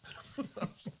them.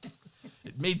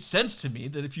 It made sense to me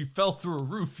that if you fell through a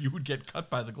roof, you would get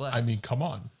cut by the glass. I mean, come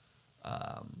on.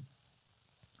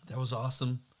 that was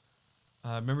awesome.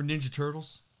 Remember Ninja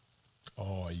Turtles?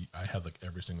 Oh, I had like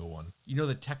every single one. You know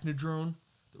the Technodrome?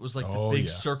 It was like the Oh, big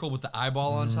yeah. circle with the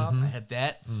eyeball on top. I had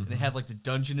that, and it had like the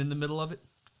dungeon in the middle of it.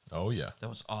 Oh yeah, That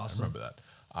was I awesome. remember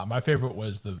that. My favorite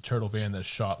was the turtle van that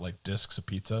shot like discs of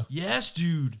pizza. Yes,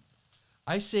 dude.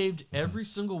 I saved every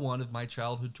single one of my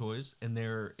childhood toys, and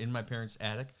they're in my parents'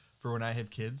 attic for when I have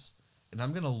kids. And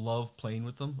I'm going to love playing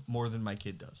with them more than my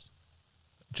kid does.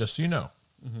 Just so you know,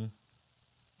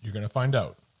 you're gonna find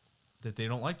out. That they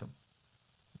don't like them.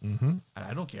 Mm-hmm. And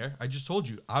I don't care. I just told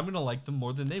you. I'm going to like them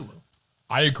more than they will.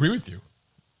 I agree with you.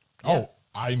 Yeah. Oh,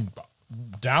 I'm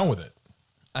down with it.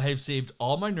 I have saved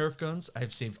all my Nerf guns. I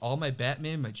have saved all my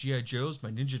Batman, my G.I. Joes, my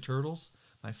Ninja Turtles,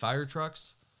 my fire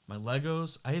trucks, my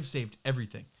Legos. I have saved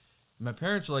everything. And my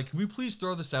parents are like, can we please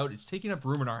throw this out? It's taking up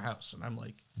room in our house. And I'm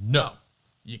like, No.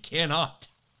 you cannot.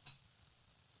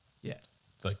 Yeah.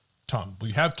 Like, Tom,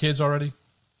 we have kids already.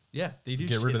 Yeah, they do.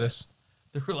 Get say rid of that. this.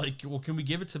 They were like, well, can we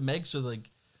give it to Meg so like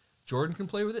Jordan can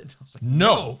play with it? And I was like,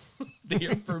 No. They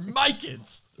are for my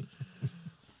kids.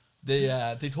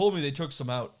 They told me they took some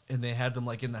out and they had them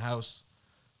like in the house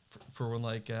for when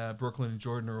like Brooklyn and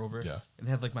Jordan are over. Yeah. And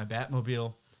they had like my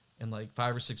Batmobile and like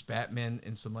 5 or 6 Batmen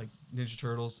and some like Ninja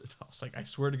Turtles. And I was like, I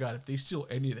swear to God, if they steal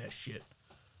any of that shit,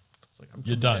 it's like I'm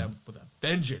You're coming done. down with a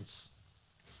vengeance.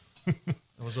 I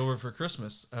was over for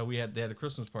Christmas. They had a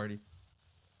Christmas party,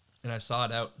 and I saw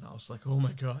it out, and I was like, oh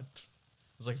my God.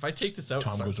 I was like, if I take this out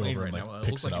Tom and start goes playing over right and, now, like, I look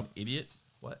picks like it an up. idiot.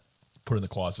 What? Put it in the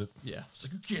closet. Yeah. It's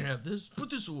like, you can't have this. Put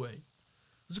this away.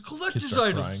 It's a Kids collector's start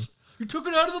items. crying. You took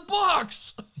it out of the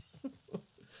box.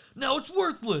 Now it's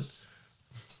worthless.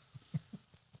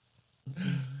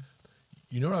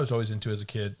 You know what I was always into as a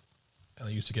kid, and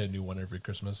I used to get a new one every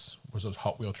Christmas, was those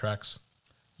Hot Wheel tracks.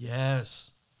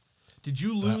 Yes. Did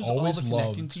you And I lose all always the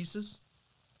connecting loved- pieces?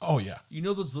 Oh, yeah. You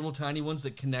know those little tiny ones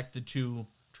that connect the two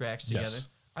tracks together? Yes.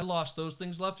 I lost those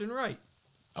things left and right.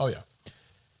 Oh, yeah.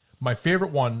 My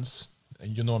favorite ones,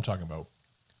 and you know what I'm talking about,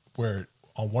 where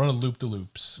on one of the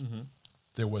loop-de-loops,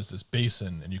 there was this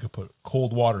basin, and you could put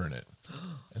cold water in it.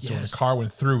 And so when the Yes. car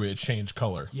went through it, changed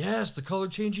color. Yes, the color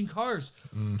changing cars.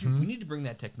 Dude, we need to bring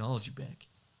that technology back.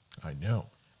 I know.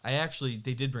 They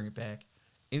did bring it back.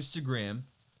 Instagram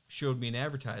showed me an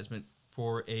advertisement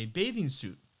for a bathing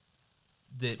suit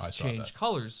that I saw changed that.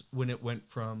 colors when it went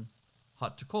from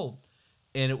hot to cold.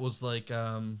 And it was like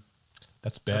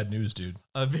That's bad news, dude.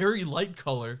 a very light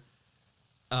color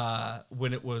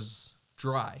when it was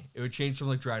dry. It would change from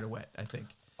like dry to wet, I think.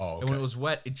 Oh, okay. And when it was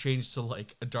wet, it changed to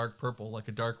like a dark purple, like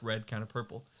a dark red kind of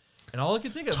purple. And all I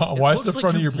could think of, Tom, it why is looks the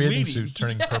front of you're your bathing bleeding. suit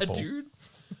turning Yeah, purple? dude.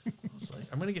 I was like,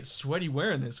 I'm gonna get sweaty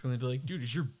wearing this. It's gonna be like, dude,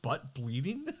 is your butt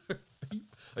bleeding?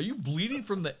 Are you bleeding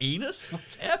from the anus?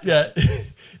 What's happening? Yeah,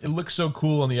 it looks so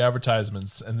cool on the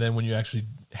advertisements, and then when you actually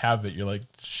have it, you're like,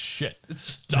 shit.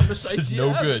 It's the dumbest This is idea no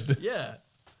ever. good. Yeah.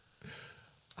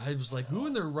 I was like, who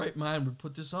in their right mind would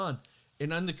put this on?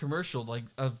 And on the commercial, like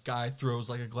a guy throws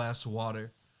like a glass of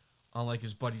water on like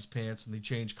his buddy's pants, and they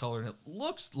change color, and it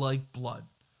looks like blood.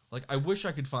 Like I wish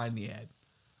I could find the ad.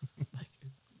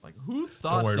 Like who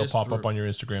thought? Don't worry, it'll this pop through? up on your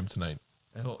Instagram tonight.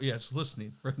 Oh, yeah, it's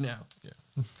listening right now. Yeah.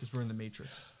 Because we're in the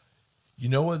Matrix. You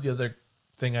know what the other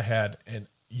thing I had, and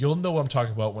you'll know what I'm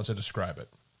talking about once I describe it.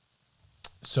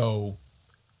 So,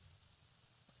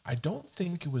 I don't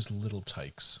think it was Little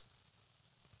Tykes,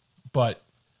 but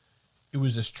it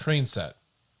was this train set,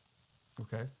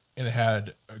 Okay. and it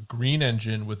had a green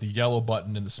engine with a yellow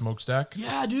button in the smokestack.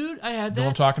 Yeah, dude, I had You know what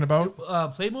I'm that. talking about?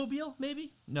 Playmobil,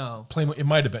 maybe? No. It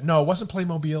might have been. No, it wasn't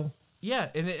Playmobil. Yeah,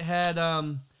 and it had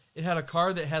a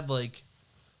car that had like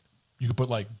You could put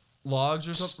like logs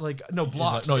or something. Like no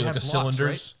blocks. No, It like had the blocks,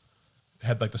 cylinders. right? It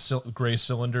had like the gray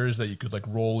cylinders that you could like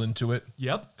roll into it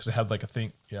Yep. because it had like a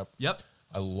thing. Yep, Yep.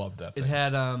 I love that It thing.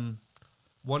 had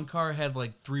one car had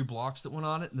like 3 blocks that went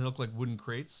on it, and they looked like wooden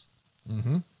crates.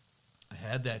 Mm-hmm. I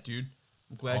had that, dude.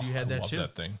 I'm glad you had I that love too.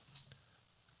 that thing.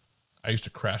 I used to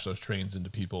crash those trains into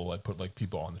people. I'd put like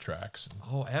people on the tracks. And,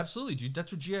 Oh, absolutely, dude.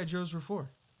 That's what GI Joes were for.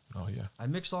 oh yeah. I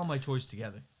mixed all my toys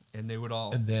together, and they would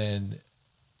all. And then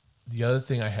the other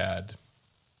thing I had,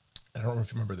 I don't know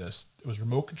if you remember this. It was a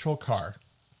remote control car.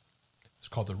 It's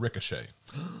called the Ricochet,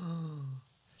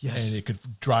 Yes. and it could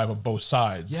drive on both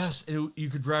sides. Yes, you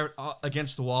could drive it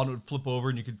against the wall and it would flip over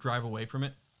and you could drive away from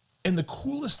it. And the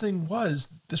coolest thing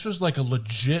was this was like a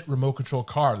legit remote control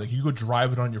car. Like you could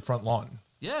drive it on your front lawn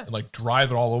Yeah. and like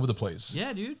drive it all over the place.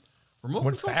 Yeah, dude. Remote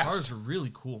Went control fast. cars are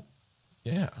really cool.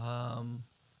 Yeah.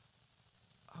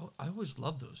 I always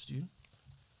loved those, dude.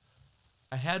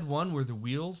 I had one where the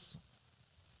wheels,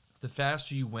 the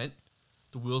faster you went,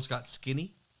 the wheels got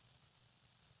skinny.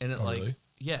 And it Oh, really?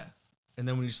 yeah. And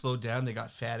then when you slowed down, they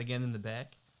got fat again in the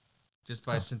back. Just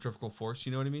by centrifugal force,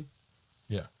 you know what I mean?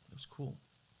 Yeah. It was cool.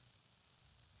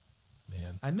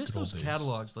 Man, I miss good old those days.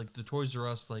 catalogs, like the Toys R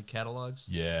Us like catalogs.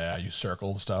 Yeah, you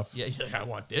circle stuff. Yeah, you're like, I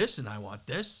want this and I want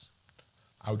this.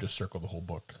 I would just circle the whole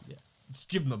book. Yeah, just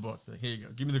give them the book. Like, here you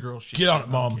go. Give me the girl shit. Get on it, I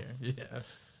don't Mom. care. Yeah,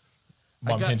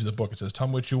 Mom hands you the book and says, "Tell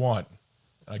me what you want."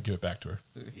 I give it back to her.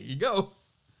 here you go.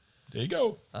 There you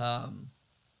go.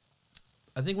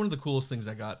 I think one of the coolest things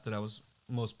I got that I was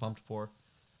most pumped for,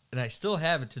 and I still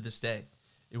have it to this day,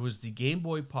 it was the Game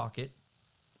Boy Pocket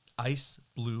Ice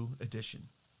Blue Edition.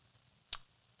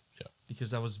 Yeah.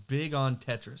 Because I was big on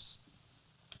Tetris.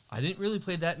 I didn't really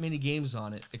play that many games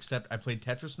on it, except I played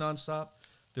Tetris nonstop.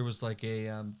 There was like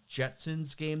a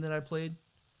Jetsons game that I played.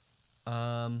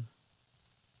 And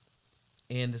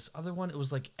this other one, it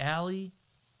was like Alley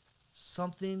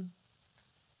something.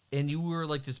 And you were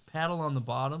like this paddle on the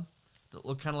bottom that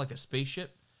looked kind of like a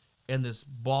spaceship. And this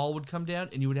ball would come down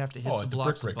and you would have to hit the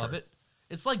blocks above it.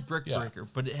 It's like Brick Breaker,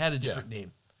 but it had a different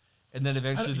name. And then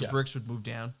eventually the bricks would move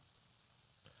down.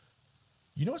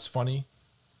 You know what's funny?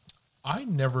 I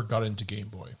never got into Game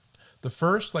Boy. The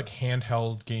first like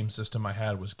handheld game system I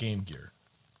had was Game Gear.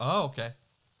 Oh, okay.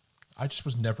 I just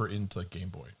was never into like, Game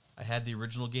Boy. I had the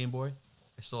original Game Boy.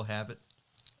 I still have it.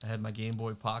 I had my Game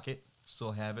Boy Pocket.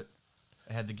 Still have it.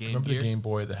 I had the Game Remember Gear. the Game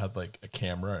Boy that had like a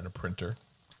camera and a printer?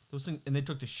 Those things, and they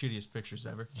took the shittiest pictures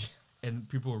ever. And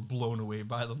people were blown away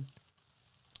by them.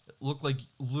 It looked like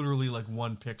literally like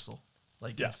 1 pixel.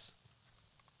 Like Yes.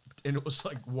 And it was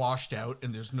like washed out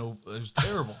and it was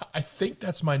terrible. I think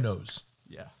that's my nose.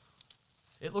 Yeah.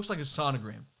 It looks like a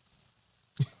sonogram.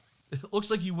 It looks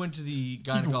like you went to the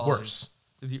gynecologist. Even worse.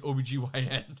 The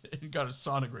OBGYN and got a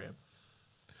sonogram.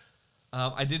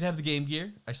 I did have the Game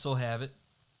Gear. I still have it.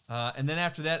 And then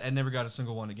after that, I never got a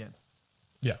single one again.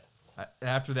 Yeah.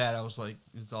 After that, I was like,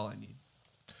 this is all I need.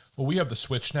 Well, we have the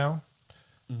Switch now,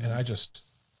 and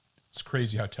it's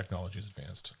crazy how technology is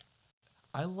advanced.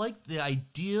 I like the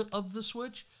idea of the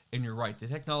Switch, and you're right, the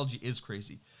technology is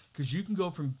crazy. Because you can go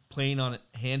from playing on it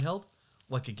handheld,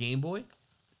 like a Game Boy,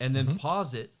 and then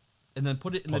pause it, and then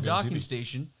put it in the docking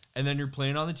station, and then you're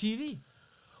playing on the TV.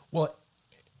 Well,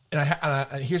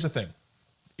 and here's the thing.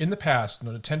 In the past,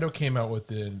 when Nintendo came out with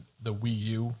the Wii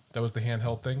U, that was the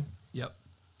handheld thing. Yep.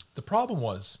 The problem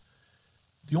was,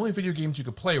 the only video games you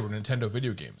could play were Nintendo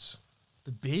video games.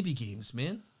 The baby games,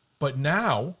 man. But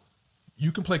now,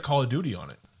 you can play Call of Duty on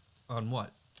it. On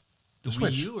what? The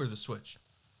Switch. Wii U or the Switch?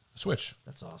 Switch.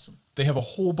 That's awesome. They have a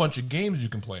whole bunch of games you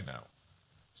can play now.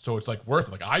 So it's like worth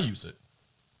it. Like I use it.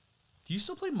 Do you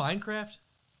still play Minecraft?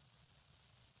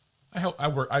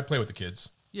 I play with the kids.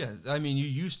 Yeah, I mean, you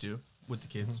used to with the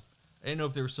kids. I didn't know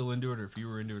if they were still into it or if you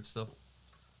were into it still.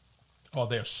 Oh,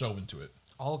 they are so into it.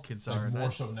 All kids Like are. more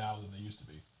so now than they used to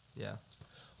be. Yeah.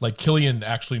 Like Killian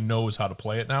actually knows how to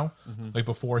play it now. Like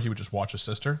before, he would just watch his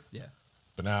sister. Yeah.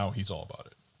 But now he's all about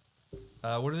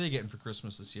it. What are they getting for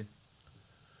Christmas this year?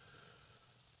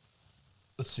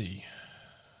 Let's see.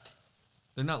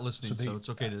 They're not listening, so it's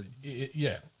okay to...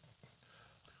 Yeah.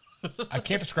 I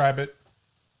can't describe it.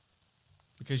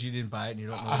 Because you didn't buy it and you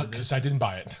don't know what it is? Because I didn't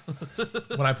buy it.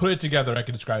 When I put it together, I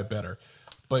can describe it better.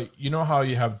 But you know how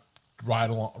you have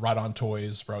ride-on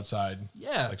toys for outside?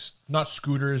 Yeah. Like not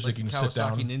scooters like that you can Kawasaki sit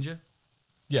down. Ninja?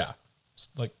 Yeah.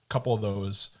 Like a couple of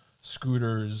those.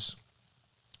 Scooters.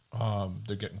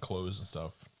 They're getting clothes and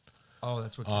stuff. Oh,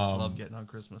 that's what kids love getting on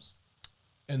Christmas.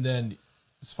 And then,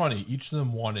 it's funny, each of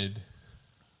them wanted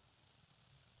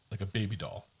like a baby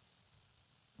doll.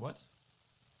 What?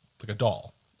 Like a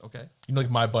doll. Okay. You know,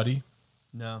 like My Buddy?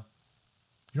 No.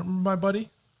 You don't remember My Buddy?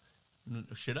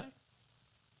 Should I? It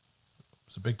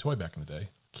was a big toy back in the day.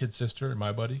 Kid Sister and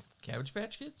My Buddy? Cabbage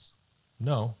Patch Kids?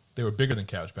 No, they were bigger than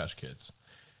Cabbage Patch Kids.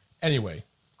 Anyway.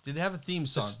 Did they have a theme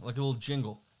song, like a little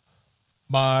jingle?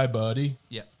 My Buddy.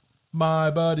 Yeah.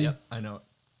 My Buddy. Yep, I know it.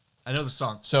 I know the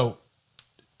song. So,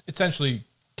 essentially,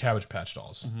 Cabbage Patch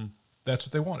dolls. That's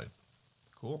what they wanted.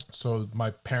 Cool. So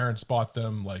my parents bought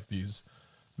them like these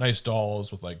nice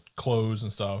dolls with like clothes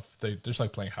and stuff. They just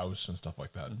like playing house and stuff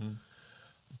like that.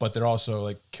 But they're also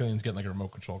like Killian's getting like a remote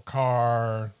control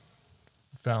car.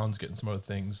 Fallon's getting some other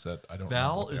things that I don't know.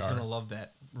 Val is going to love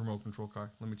that remote control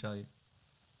car, let me tell you.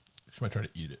 She might try to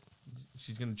eat it.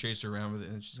 She's going to chase her around with it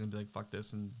and she's going to be like, fuck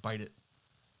this, and bite it.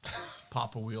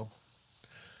 Pop a wheel.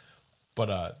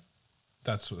 But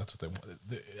that's what they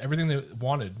wanted. Everything they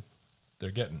wanted, they're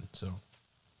getting. So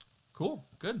cool.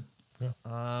 Good.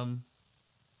 Yeah.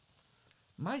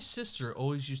 My sister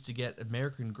always used to get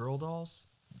American Girl dolls.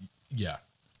 Yeah.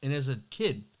 And as a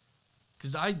kid,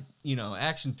 because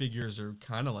action figures are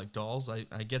kind of like dolls.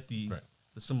 I get the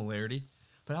similarity.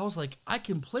 But I was like, I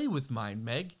can play with mine,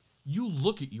 Meg. You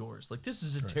look at yours. Like, this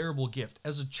is a terrible gift.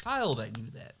 As a child, I knew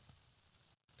that.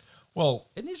 Well,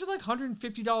 And these are like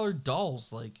 $150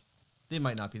 dolls. Like, they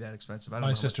might not be that expensive. I don't know. my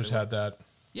how much sisters they were. had that.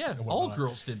 Yeah, and all whatnot.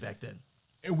 girls did back then.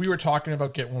 And we were talking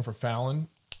about getting one for Fallon,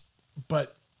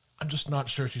 but I'm just not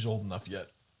sure she's old enough yet.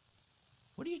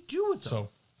 What do you do with them? So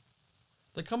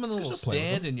They come in a little Just play with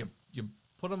stand, and you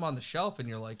put them on the shelf, and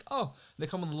you're like, oh. They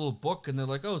come in a little book, and they're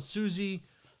like, oh, Susie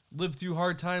lived through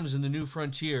hard times in the New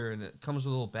Frontier, and it comes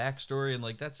with a little backstory, and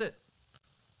like that's it.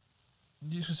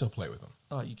 you can still play with them.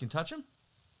 Oh, you can touch them?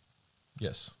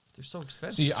 Yes. They're so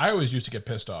expensive. See, I always used to get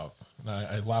pissed off, and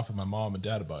I laugh with my mom and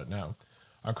dad about it now.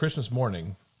 On Christmas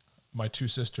morning, my two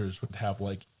sisters would have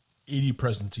like 80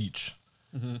 presents each,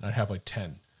 and I'd have like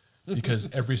 10, because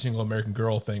every single American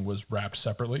Girl thing was wrapped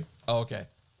separately. Oh, okay.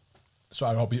 So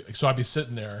I'd be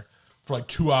sitting there for like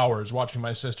 2 hours watching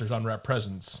my sisters unwrap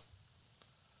presents.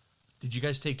 Did you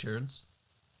guys take turns?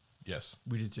 Yes.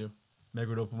 We did too. Meg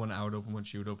would open one, I would open one,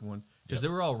 she would open one. Because Yep.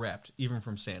 they were all wrapped, even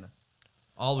from Santa.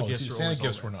 All the Oh, gifts see, were Santa always all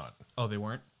gifts were wrapped. not. Oh, they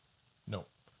weren't? No.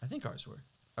 I think ours were.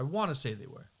 I want to say they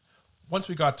were. Once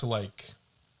we got to like,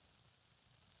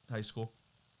 High school.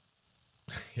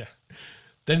 yeah,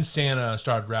 then Santa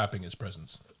started wrapping his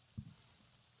presents.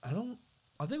 I think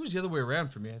it was the other way around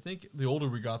for me. I think the older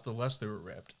we got, the less they were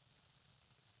wrapped.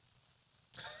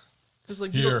 Because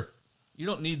like you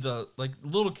don't need the like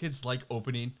little kids like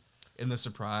opening and the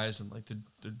surprise and like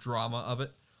the drama of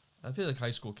it. I feel like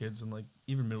high school kids and like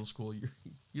even middle school,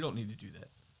 you don't need to do that.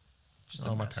 Just a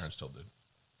Oh, my mess. parents still did.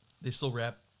 They still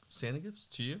wrap Santa gifts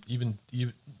to you? Even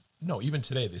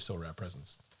today they still wrap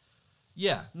presents.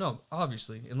 Yeah, no,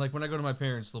 obviously. And like when I go to my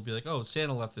parents, they'll be like, "Oh,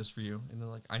 Santa left this for you," and they're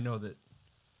like, "I know that,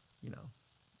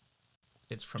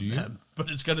 it's from Do you? them, but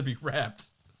it's gonna be wrapped."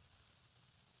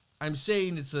 I'm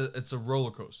saying it's a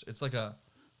roller coaster. It's like a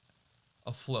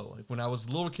flow. Like when I was a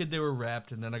little kid, they were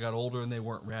wrapped, and then I got older and they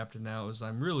weren't wrapped, and now as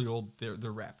I'm really old, they're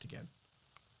wrapped again.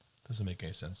 Doesn't make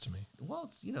any sense to me. Well,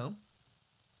 it's,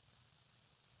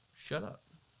 shut up.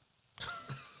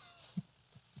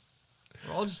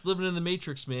 We're all just living in the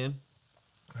Matrix, man.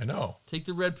 I know. Take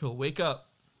the red pill. Wake up.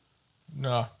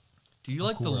 Nah. Do you I'm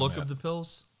like cool the where I'm look at. of the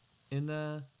pills in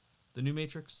the new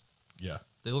Matrix? Yeah.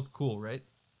 They look cool, right?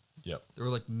 Yep. They were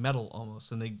like metal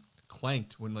almost, and they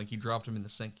clanked when like he dropped them in the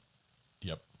sink.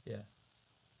 Yep. Yeah.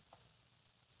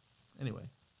 Anyway.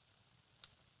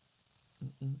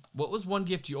 What was one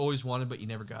gift you always wanted but you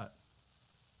never got?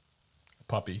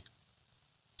 Puppy.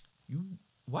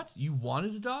 What? You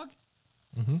wanted a dog?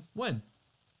 Mm-hmm. When? When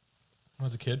I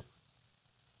was a kid,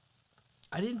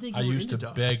 I didn't think I you were used to into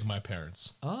dogs. beg my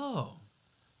parents. Oh.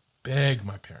 Beg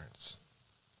my parents.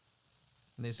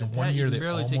 And they said, And one Pat, year you they can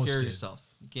barely take almost care of did. yourself.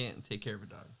 You can't take care of a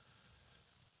dog.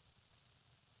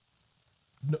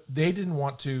 No, they didn't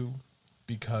want to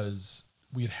because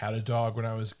we had a dog when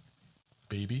I was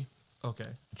baby. Okay.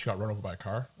 She got run over by a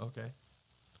car, Okay.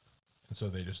 and so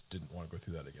they just didn't want to go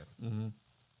through that again. Mm-hmm.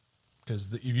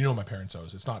 Because you know my parents'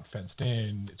 house, it's not fenced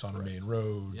in, it's on a Correct. main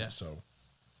road, Yeah. so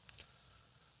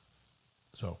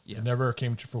Yeah. it never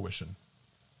came to fruition.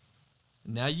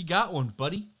 Now you got one,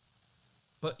 buddy.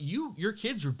 But your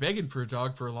kids were begging for a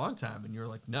dog for a long time, and you're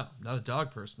like, no, not a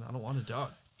dog person. I don't want a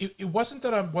dog. It wasn't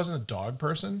that I wasn't a dog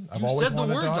person. I've You always said the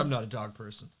wanted a words, dog. I'm not a dog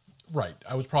person. Right.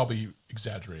 I was probably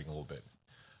exaggerating a little bit.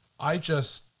 I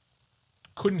just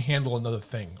couldn't handle another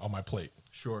thing on my plate.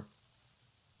 Sure.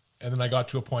 And then I got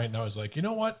to a point and I was like, you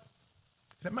know what?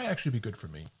 That might actually be good for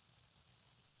me.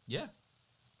 Yeah.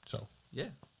 So, Yeah.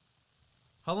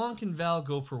 How long can Val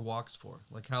go for walks for?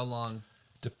 Like how long?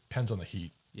 depends on the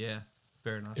heat. Yeah.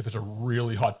 Fair enough. If it's a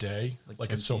really hot day, Like like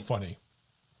 10 it's so feet. funny.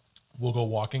 We'll go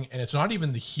walking and it's not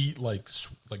even the heat like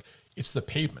it's the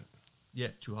pavement. Yeah,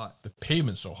 too hot. The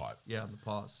pavement's so hot. Yeah, on the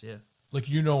pause. Yeah. Like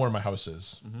you know where my house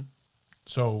is. Mhm.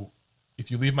 So, if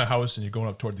you leave my house and you're going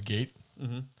up toward the gate,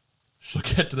 Mhm. she'll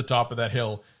get to the top of that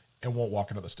hill and won't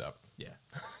walk another step. Yeah.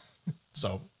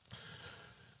 So,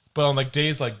 but on like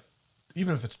days like,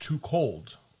 even if it's too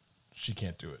cold, she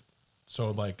can't do it.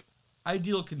 So like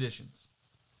Ideal conditions.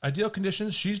 ideal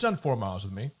conditions, she's done 4 miles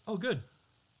with me. Oh, good.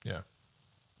 Yeah,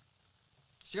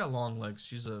 She got long legs.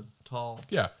 She's a tall.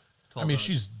 yeah. Tall I mean, dog.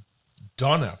 she's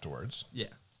done afterwards, Yeah.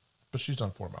 but she's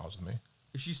done 4 miles with me.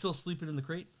 Is she still sleeping in the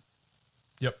crate?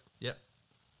 Yep. Yep.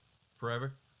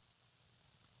 Forever?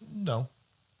 No,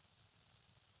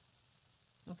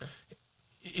 Okay.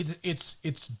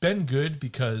 it's been good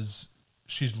because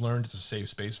she's learned it's a safe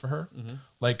space for her. Mhm.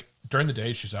 Like during the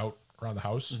day, she's out around the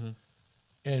house, Mhm.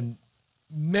 and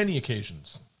many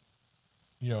occasions,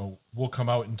 we'll come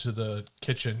out into the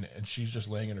kitchen and she's just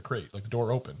laying in a crate, like the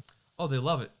door open. Oh, they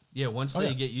love it. Yeah, once Oh, they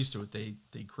yeah. get used to it,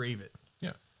 they crave it.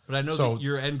 Yeah. But I know So- that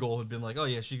your end goal had been like, oh,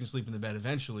 yeah, she can sleep in the bed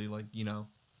eventually, like, Yeah.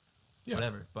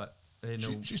 whatever. But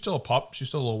She's still a pup. She's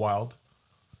still a little wild.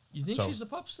 You think she's a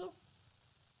pup still?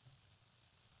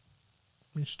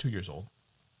 I mean, she's 2 years old.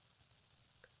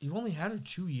 You only had her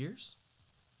 2 years?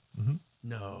 Mm-hmm.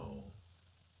 No.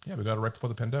 Yeah, we got her right before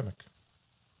the pandemic.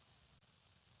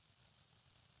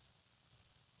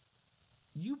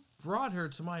 You brought her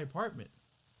to my apartment.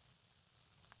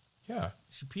 Yeah.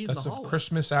 She peed in That's the hallway.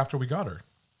 Christmas after we got her.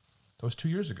 That was 2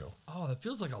 years ago. Oh, that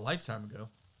feels like a lifetime ago.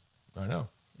 I know.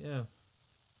 Yeah.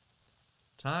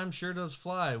 Time sure does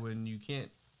fly when you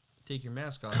can't take your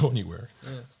mask off. Go anywhere.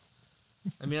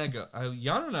 Yeah. I mean,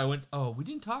 Yana and I went, we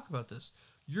didn't talk about this.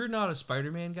 You're not a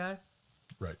Spider-Man guy.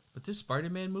 Right. But this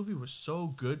Spider-Man movie was so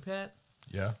good, Pat.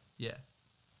 Yeah. Yeah.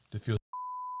 Did it feel...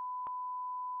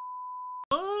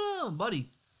 Oh,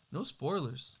 buddy. No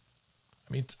spoilers.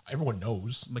 I mean, everyone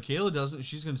knows. Michaela doesn't.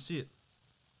 She's going to see it.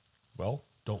 Well,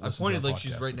 don't I listen pointed to our like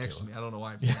she's podcast, right next to Michaela. me. I don't know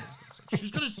why. Yeah.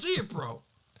 She's going to see it, bro.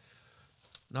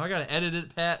 Now I got to edit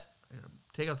it, Pat. I gotta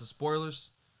take out the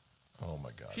spoilers. Oh,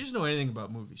 my God. She doesn't know anything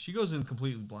about movies. She goes in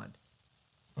completely blind.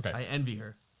 Okay. I envy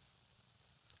her.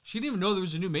 She didn't even know there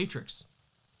was a new Matrix.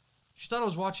 She thought I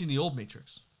was watching the old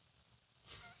Matrix.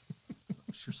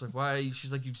 She was like, why?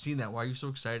 She's like, you've seen that. Why are you so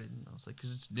excited? And I was like,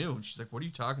 because it's new. And she's like, what are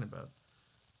you talking about?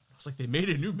 I was like, they made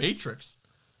a new Matrix.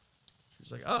 She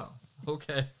was like, oh,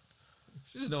 okay.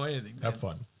 She doesn't know anything, man. Have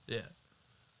fun. Yeah.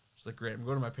 She's like, great, I'm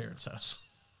going to my parents' house.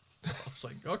 I was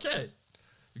like, okay.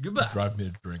 Goodbye. Drive me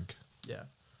to drink. Yeah.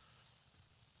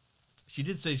 She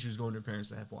did say she was going to her parents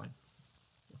to have wine.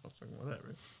 I was like,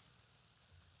 whatever.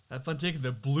 Have fun taking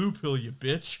the blue pill, you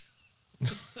bitch.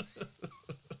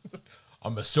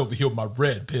 I'm a silver heel, my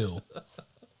red pill.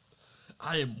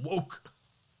 I am woke.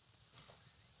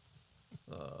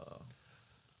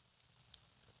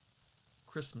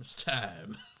 Christmas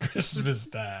time. Christmas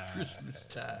time. Christmas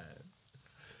time.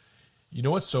 You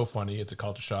know what's so funny? It's a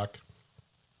culture shock.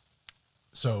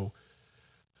 So,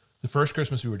 the first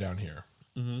Christmas we were down here,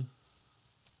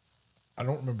 I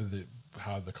don't remember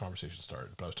how the conversation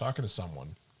started, but I was talking to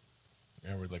someone,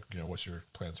 and we're like, what's your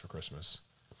plans for Christmas?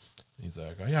 And he's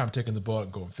like, oh, yeah, I'm taking the boat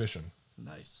and going fishing.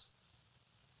 Nice.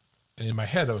 And in my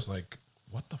head, I was like,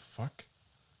 what the fuck?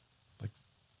 Like,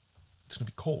 it's going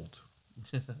to be cold.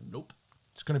 Nope.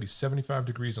 It's going to be 75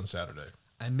 degrees on Saturday.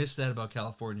 I missed that about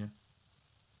California.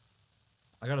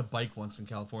 I got a bike once in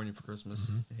California for Christmas,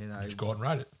 and Did you go out and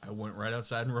ride it? I went right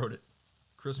outside and rode it.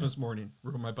 Christmas morning,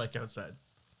 rode my bike outside.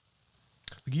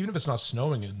 Like, even if it's not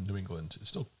snowing in New England, it's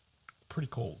still pretty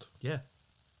cold. Yeah.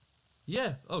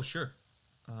 Yeah. Oh, sure.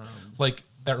 Like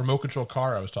that remote control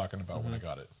car I was talking about when I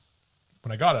got it.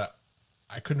 When I got it,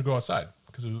 I couldn't go outside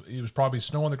because it was probably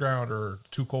snow on the ground or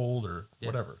too cold or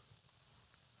whatever.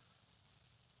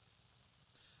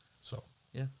 So.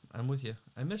 Yeah, I'm with you.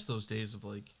 I miss those days of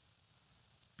like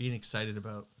being excited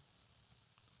about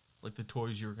like the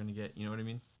toys you were going to get. You know what I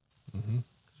mean? Mm-hmm.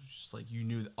 It's just like you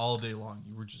knew that all day long.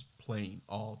 You were just playing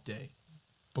all day.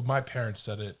 But my parents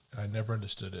said it, and I never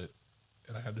understood it,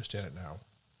 and I understand it now.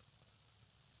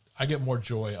 I get more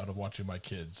joy out of watching my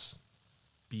kids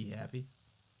Be happy.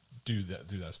 do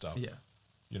that stuff. Yeah.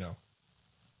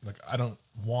 Like I don't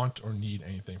want or need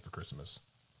anything for Christmas.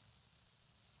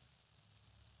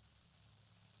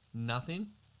 Nothing?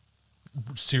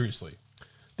 Seriously.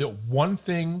 The one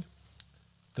thing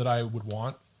that I would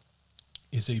want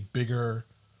is a bigger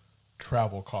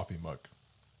travel coffee mug.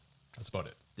 That's about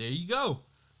it. There you go.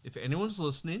 If anyone's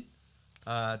listening,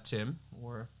 Tim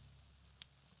or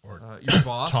your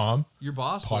boss, Tom, your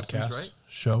boss podcast listens, right?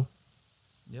 show.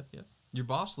 Yep. Your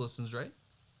boss listens, right?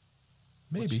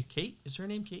 Maybe. Kate? Is her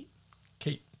name Kate?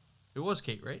 Kate. It was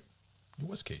Kate, right? It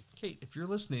was Kate. Kate, if you're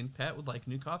listening, Pat would like a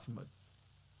new coffee mug.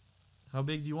 How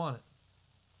big do you want it?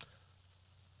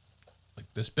 Like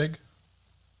this big?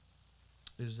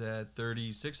 Is that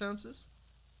 36 ounces?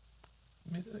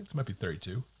 I think this might be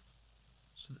 32.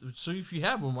 So if you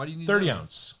have one, why do you need 30 that?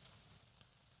 ounce.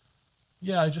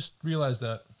 Yeah, I just realized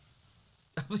that.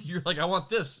 You're like, I want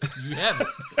this. You have it.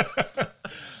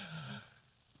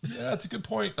 Yeah, that's a good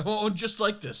point. I want one just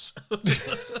like this.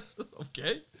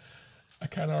 Okay. I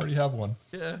kind of already have one.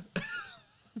 Yeah.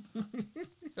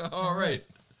 All right.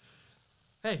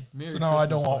 Hey, Merry So now I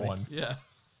Christmas, don't want buddy. one. Yeah.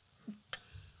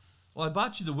 Well, I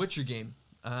bought you the Witcher game.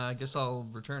 I guess I'll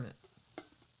return it.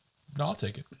 No, I'll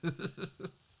take it.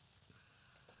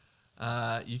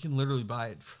 You can literally buy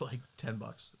it for like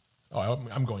 $10. Oh,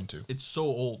 I'm going to. It's so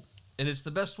old, and it's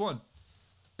the best one.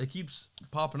 It keeps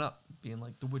popping up, being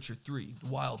like The Witcher 3, The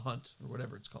Wild Hunt, or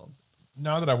whatever it's called.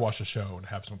 Now that I watched the show and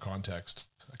have some context,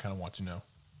 I kind of want to know.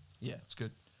 Yeah, it's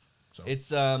good. So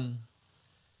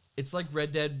It's like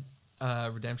Red Dead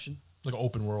Redemption. like an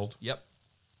open world. Yep.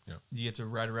 Yeah. You get to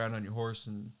ride around on your horse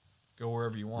and Go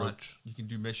wherever you want. Roach. You can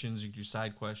do missions. You can do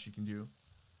side quests. You can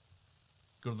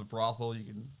go to the brothel. You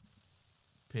can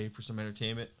pay for some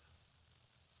entertainment.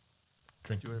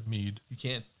 Drink mead. You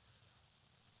can.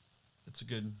 It's a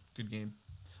good game.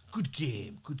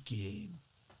 Good game.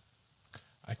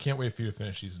 I can't wait for you to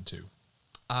finish season 2.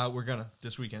 We're gonna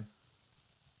this weekend.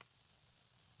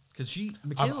 Because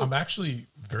I'm actually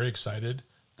very excited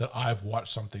that I've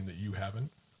watched something that you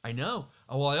haven't. I know.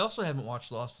 Oh, well, I also haven't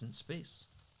watched Lost in Space.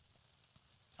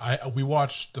 We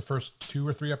watched the first 2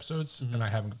 or 3 episodes, and I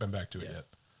haven't been back to it yet.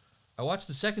 I watched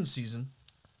the second season,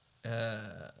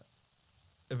 but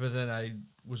then I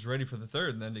was ready for the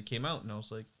third, and then it came out, and I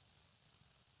was like,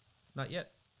 not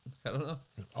yet. I don't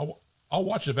know. I'll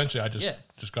watch it eventually. I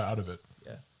just got out of it.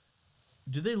 Yeah.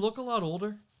 Do they look a lot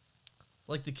older,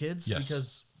 like the kids? Yes.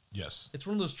 Because it's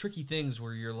one of those tricky things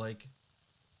where you're like,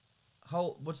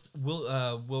 what's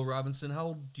Will Robinson? How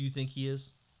old do you think he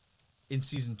is in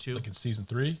season 2? Like in season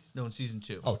 3? No, in season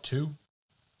 2. Oh, 2?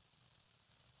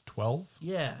 12?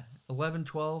 Yeah, 11,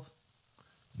 12.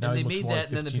 Now and they he looks made more that, like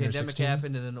and then the 15 or pandemic 16?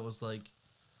 happened, and then it was like,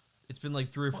 it's been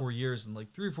like 3 or 4 years, and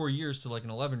like 3 or 4 years to like an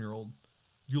 11-year-old,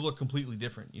 you look completely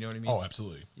different. You know what I mean? Oh,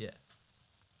 absolutely. Yeah.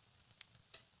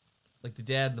 Like the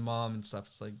dad and the mom and stuff,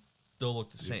 it's like they'll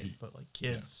look the same, but like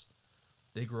kids,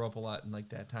 they grow up a lot in like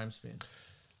that time span.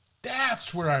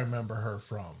 That's where I remember her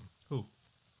from. Who?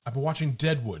 I've been watching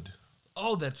Deadwood.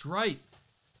 Oh, that's right.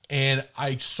 And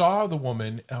I saw the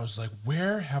woman, and I was like,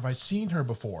 where have I seen her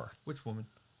before? Which woman?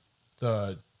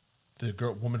 The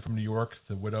woman from New York,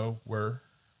 the widow, What are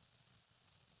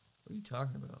you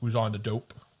talking about? who's on The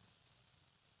Dope.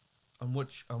 On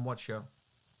what show?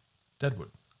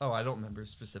 Deadwood. Oh, I don't remember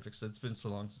specifics. It's been so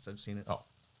long since I've seen it. Oh.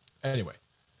 Anyway,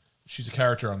 she's a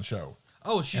character on the show.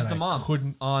 Oh, she's And the I mom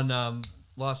couldn't- on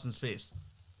Lost in Space.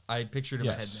 I pictured in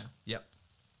my head Yes. now. Yep.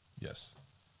 Yes.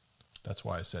 That's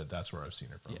why I said that's where I've seen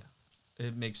her from. Yeah.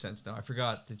 It makes sense now. I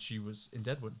forgot that she was in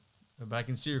Deadwood. But I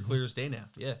can see her clear as day now.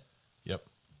 Yeah. Yep.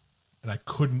 And I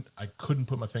couldn't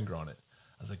put my finger on it.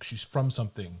 I was like, she's from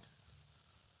something.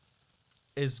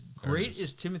 As great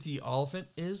as Timothy Oliphant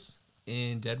is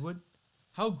in Deadwood,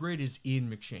 how great is Ian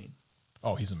McShane?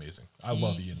 Oh, he's amazing. I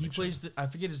love Ian McShane. He plays I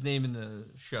forget his name in the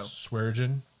show.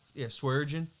 Swearingen. Yeah,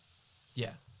 Swearingen.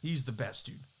 Yeah, he's the best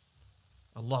dude.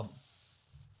 I love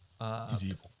him. He's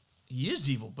evil. He is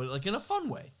evil, but like in a fun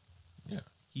way. Yeah.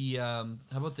 He how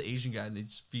about the Asian guy? And they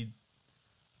just they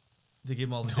give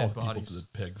him all the All dead the bodies. people to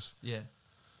the pigs. Yeah,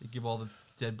 they give all the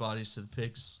dead bodies to the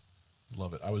pigs.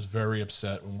 Love it. I was very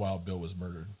upset when Wild Bill was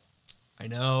murdered. I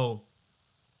know.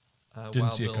 Didn't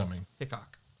Wild see Bill it coming.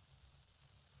 Hickok.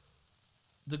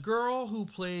 The girl who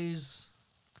plays,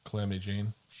 Calamity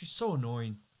Jane. she's so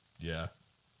annoying. Yeah,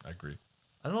 I agree.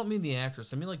 I don't mean the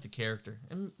actress. I mean like the character,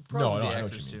 and No, probably I the know what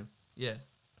actress you too. mean. Yeah,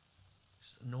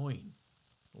 she's annoying,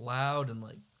 loud, and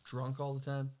like drunk all the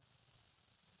time,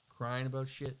 crying about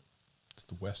shit. It's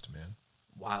the West, man.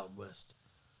 Wild West.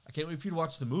 I can't wait for you to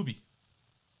watch the movie.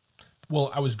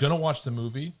 Well, I was gonna watch the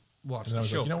movie, Watch and the I was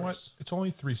show like, you know first. what? It's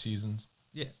only 3 seasons.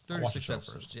 Yeah, I'll watch the 36 show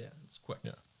episodes. first. Yeah, it's quick.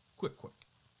 Yeah. Quick.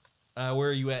 Where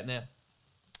are you at now?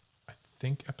 I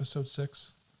think episode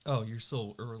 6. Oh, you're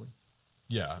still early.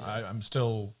 Yeah, I'm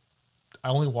still. I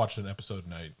only watched an episode a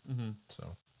night,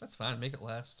 so That's fine. Make it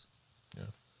last. yeah.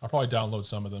 I'll probably download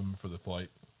some of them for the flight.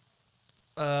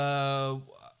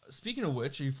 Speaking of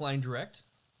which, are you flying direct?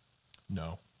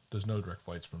 No, there's no direct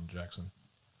flights from Jackson.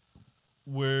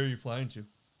 Where are you flying to?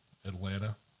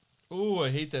 Atlanta. Oh, I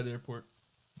hate that airport.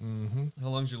 Mm-hmm. How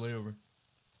long's your layover?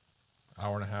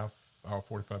 Hour and a half, hour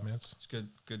 45 minutes. It's good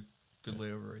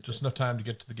layover right Just there. enough time to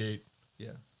get to the gate,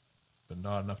 Yeah. but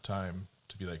not enough time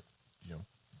to be like,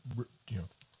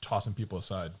 tossing people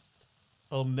aside.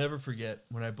 I'll never forget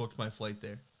when I booked my flight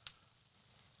there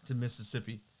to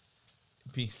Mississippi,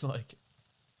 being like,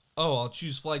 oh, I'll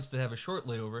choose flights that have a short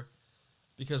layover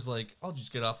because, like, I'll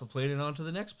just get off the plane and onto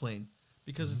the next plane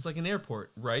because it's like an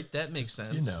airport, right? That makes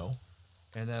sense.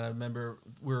 And then I remember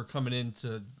we were coming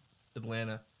into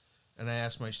Atlanta, and I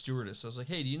asked my stewardess, I was like,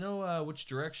 hey, do you know which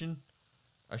direction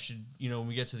I should, when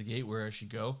we get to the gate, where I should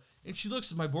go? And she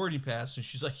looks at my boarding pass, and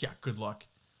she's like, yeah, good luck.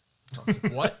 I was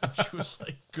like, what? And she was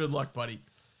like, good luck, buddy.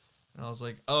 And I was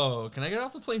like, oh, can I get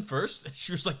off the plane first? And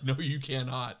she was like, no, you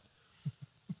cannot.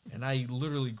 And I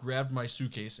literally grabbed my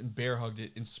suitcase and bear hugged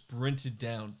it and sprinted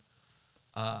down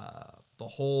the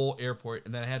whole airport.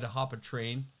 And then I had to hop a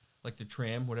train, like the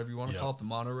tram, whatever you want to call it, the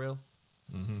monorail.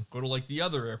 Mm-hmm. Go to like the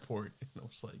other airport. And I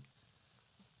was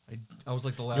like, I was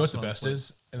like the last. You know what the one on best plane.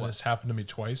 is? And What? this happened to me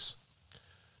twice.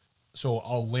 So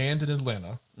I'll land in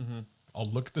Atlanta. Mm-hmm. I'll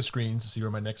look at the screens to see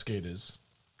where my next gate is.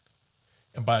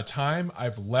 And by the time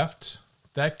I've left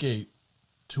that gate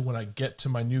to when I get to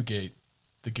my new gate,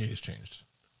 the gate has changed.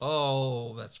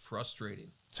 Oh, that's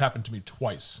frustrating. It's happened to me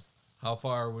twice. How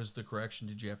far was the correction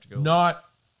did you have to go? Not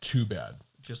too bad.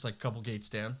 Just like a couple gates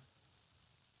down?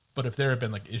 But if there had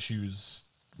been like issues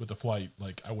with the flight,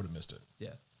 like I would have missed it.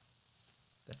 Yeah.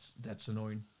 That's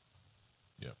annoying.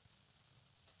 Yep.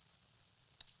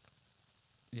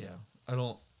 Yeah. I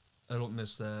don't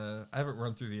miss that. I haven't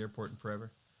run through the airport in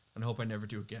forever. And I hope I never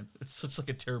do again. It's such like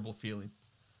a terrible feeling.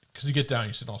 Because you get down,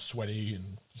 you're sitting all sweaty and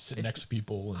you sit next to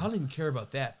people. And I don't even care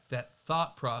about that. That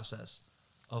thought process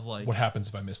of like, what happens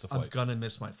if I miss the flight? I'm gonna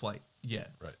miss my flight. Yeah.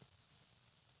 Right.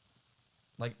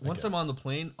 Like once I'm on the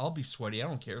plane, I'll be sweaty. I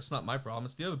don't care. It's not my problem.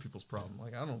 It's the other people's problem.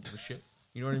 Like I don't give a shit.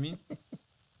 You know what I mean?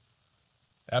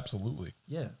 Absolutely.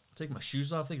 Yeah. Take my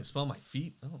shoes off. They can smell my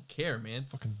feet. I don't care, man.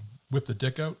 Fucking whip the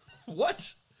dick out.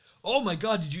 What? Oh my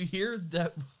God! Did you hear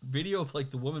that video of like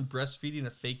the woman breastfeeding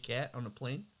a fake cat on a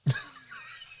plane?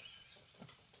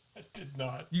 I did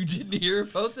not. You didn't hear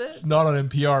about that? It's not on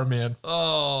NPR, man.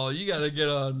 Oh, you gotta get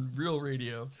on real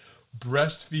radio.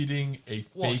 Breastfeeding a fake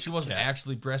Well, she wasn't cat.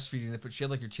 actually breastfeeding it, but she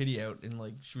had like her titty out and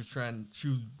like she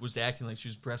was acting like she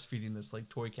was breastfeeding this like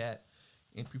toy cat,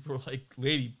 and people were like,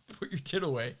 "Lady, put your tit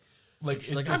away." Like,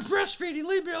 She's like, "I'm breastfeeding.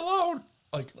 Leave me alone."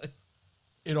 Like,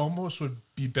 it almost would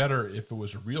be better if it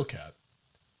was a real cat.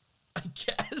 I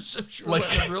guess if she was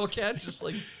Like- like a real cat, just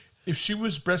like If she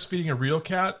was breastfeeding a real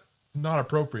cat, not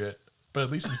appropriate, but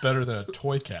at least it's better than a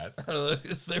toy cat. I don't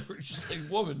know, they were just like,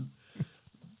 "Woman,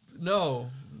 no."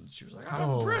 She was like, "I'm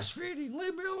No. breastfeeding.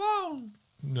 Leave me alone."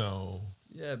 No.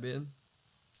 Yeah, man.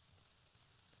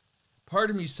 Part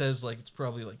of me says like it's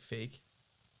probably like fake.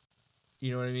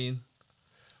 You know what I mean?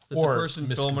 That Or the person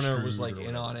filming her was misconstrued like or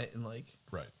in whatever. on it and like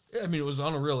Right. I mean it was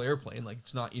on a real airplane. Like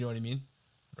it's not, you know what I mean?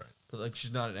 Right. But like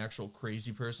she's not an actual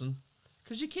crazy person.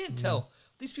 Because you can't tell.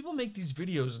 These people make these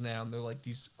videos now and they're like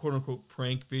these quote unquote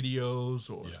prank videos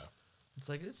or Yeah. it's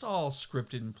like it's all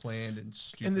scripted and planned and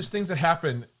stupid. And there's things that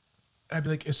happen. I'd be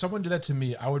like, if someone did that to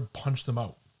me, I would punch them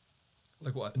out.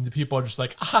 like what? And the people are just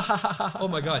like, ah, ha, ha, ha, ha. Oh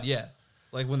my God, yeah.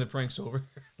 Like when the prank's over.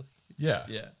 Yeah.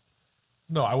 Yeah.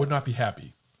 No, I would not be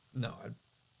happy. No.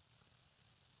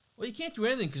 Well, you can't do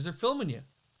anything because they're filming you.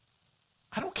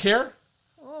 I don't care.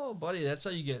 Oh, buddy, that's how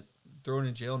you get thrown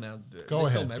in jail now. Go They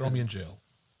ahead. film Throw me everything. in jail.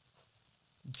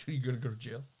 You gonna go to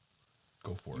jail?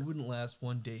 Go for You it. wouldn't last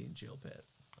one day in jail, Pat.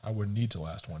 I would need to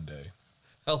last one day.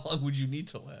 How long would you need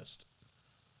to last?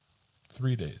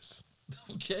 3 days.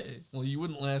 Okay, well, you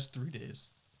wouldn't last 3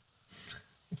 days.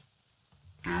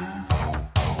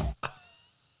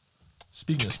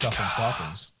 Speaking of stuff and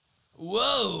stockings,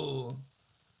 Whoa!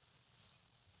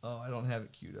 Oh, I don't have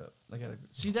it queued up. I gotta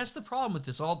see. That's the problem with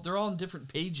this. They're all on different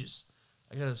pages.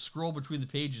 I gotta scroll between the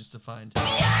pages to find.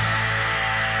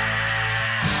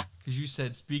 Because you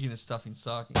said speaking of stuffing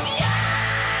stockings.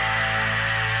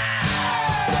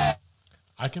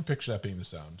 I can picture that being the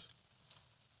sound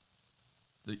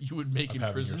That you would make of in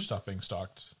having prison. your stuffing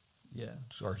stocked Yeah.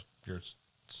 or your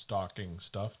stocking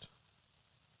stuffed.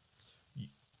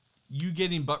 You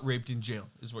getting butt raped in jail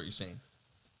is what you're saying.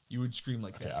 You would scream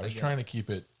like Okay, that. I was trying to keep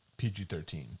it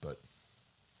PG-13, but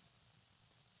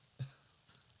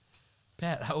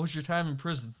Pat, how was your time in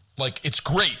prison? like it's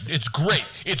great. It's great.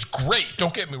 It's great.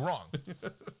 Don't get me wrong.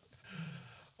 I'm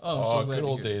Oh, glad good to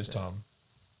old hear days, that. Tom.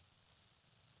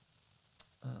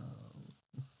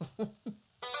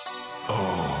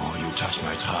 Oh, you touch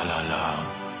my tra-la-la.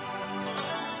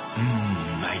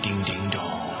 My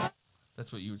ding-ding-dong.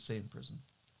 That's what you would say in prison.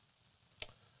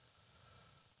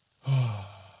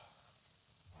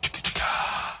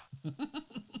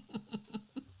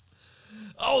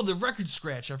 Oh, the record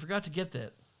scratch. I forgot to get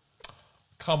that.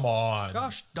 Come on.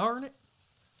 Gosh darn it.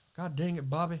 God dang it,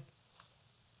 Bobby.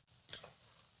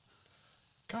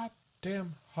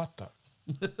 Goddamn hot dog.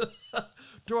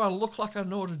 Do I look like I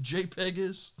know what a JPEG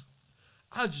is?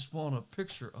 I just want a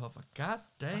picture of a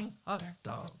goddamn hot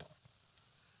dog.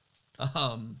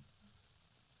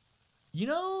 You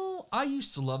know, I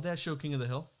used to love that show, King of the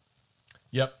Hill.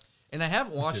 Yep. And I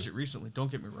haven't watched too. it recently,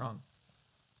 don't get me wrong.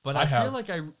 But I I feel have. like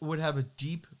I would have a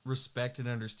deep respect and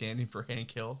understanding for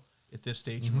Hank Hill at this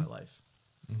stage in my life.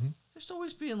 Mhm. Just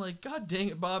always being like, God dang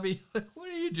it, Bobby. What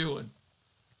are you doing?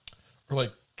 Or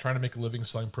like trying to make a living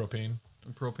selling propane.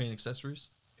 And propane accessories?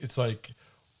 It's like,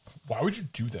 why would you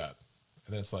do that?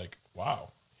 And then it's like,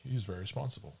 wow, he's very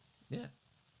responsible. Yeah.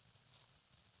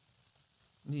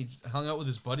 And he hung out with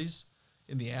his buddies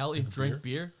in the alley and drank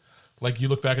beer. Like you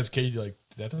look back as a kid, you're like,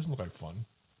 that doesn't look like fun.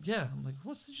 Yeah. I'm like,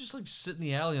 what's he just like sit in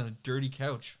the alley on a dirty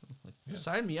couch? I'm like, Yeah.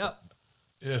 sign me up.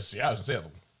 Yes, yeah, I was gonna say,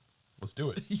 let's do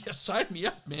it. Yeah, sign me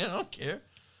up, man. I don't care.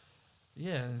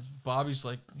 Yeah, and Bobby's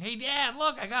like, "Hey, Dad,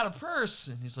 look, I got a purse."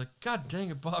 And he's like, "God dang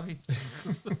it, Bobby."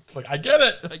 It's like, I get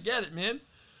it. I get it, man.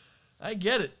 I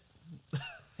get it.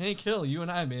 Hank Hill, you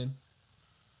and I, man.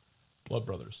 Blood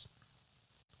Brothers.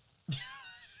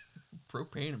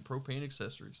 Propane and propane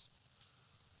accessories.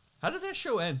 How did that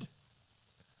show end?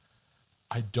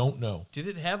 I don't know. Did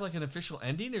it have like an official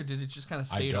ending, or did it just kind of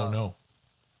fade off? I don't know.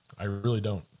 I really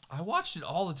don't. I watched it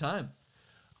all the time.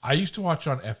 I used to watch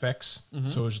on FX,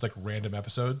 so it was just like random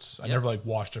episodes. I Yep. never like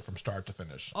watched it from start to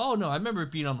finish. Oh, no, I remember it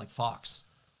being on like Fox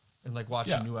and like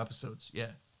watching Yeah. new episodes.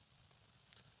 Yeah.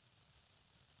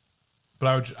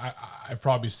 But I've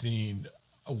probably seen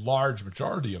a large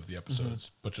majority of the episodes,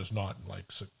 but just not in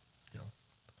like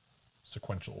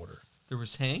sequential order. There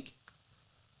was Hank,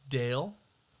 Dale.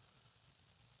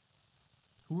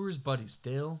 Who were his buddies?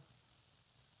 Dale?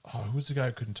 Oh, who's the guy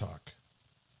who couldn't talk?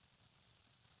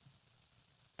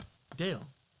 Dale.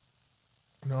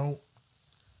 No,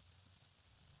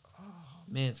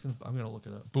 Man, I'm gonna look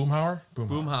it up. Boomhauer.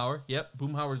 Boomhauer. Yep,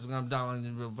 Boomhauer's. I'm down.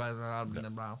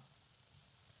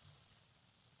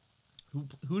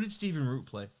 Who did Stephen Root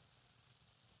play?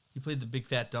 He played the big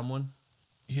fat dumb one.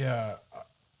 Yeah,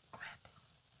 crap.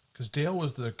 Because Dale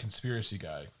was the conspiracy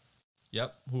guy.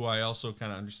 Yep, who I also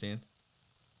kind of understand.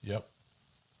 Yep.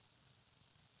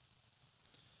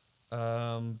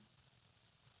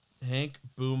 Hank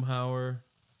Boomhauer,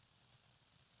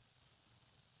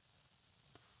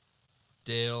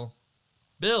 Dale,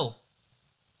 Bill.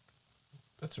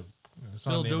 That's not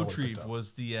Bill a name I would've picked Dauterive up.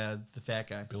 was the fat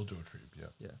guy. Bill Dauterive. Yeah.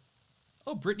 Yeah.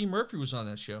 Oh, Brittany Murphy was on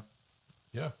that show.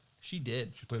 Yeah. She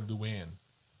did. She played Luann.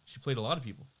 She played a lot of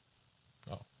people.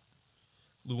 Oh.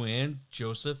 Luann,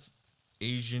 Joseph,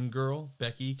 Asian girl,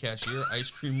 Becky, cashier, ice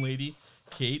cream lady,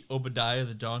 Kate, Obadiah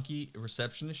the donkey,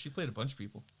 receptionist. She played a bunch of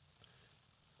people.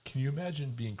 Can you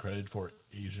imagine being credited for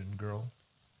Asian girl?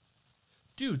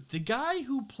 Dude, the guy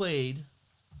who played...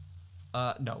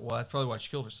 no, well, that's probably why she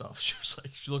killed herself. She was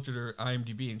like, she looked at her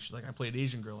IMDb and she's like, I played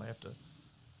Asian girl. I have to...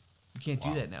 You can't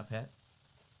do that now, Pat.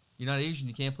 You're not Asian.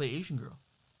 You can't play Asian girl.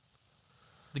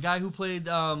 The guy who played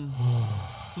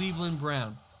Cleveland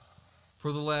Brown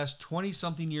for the last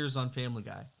 20-something years on Family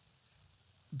Guy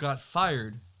got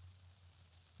fired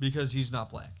because he's not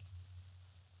black.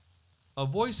 A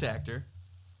voice actor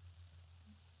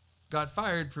got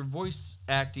fired for voice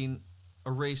acting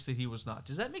a race that he was not.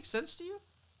 Does that make sense to you?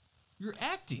 You're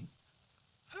acting.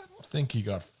 I don't think he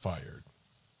got fired.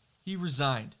 He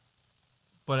resigned.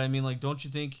 But I mean, like, don't you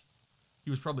think he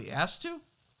was probably asked to?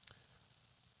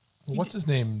 Well, what's his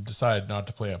name decided not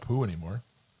to play Apu anymore?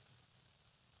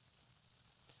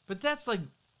 But that's like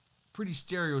pretty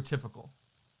stereotypical.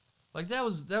 Like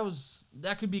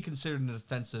that could be considered an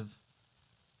offensive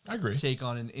I agree. take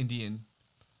on an Indian.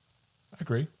 I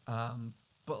agree.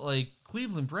 But like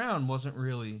Cleveland Brown wasn't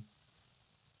really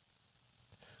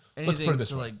anything Let's put it this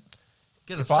to way. like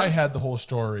get If upset. I had the whole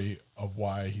story of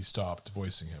why he stopped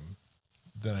voicing him,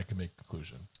 then I can make a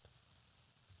conclusion.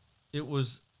 It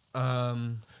was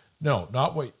No,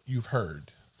 not what you've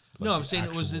heard. Like no, I'm the saying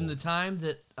it was in actual- the time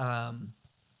that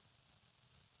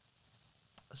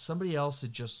somebody else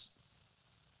had just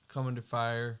come under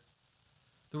fire.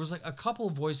 There was like a couple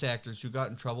of voice actors who got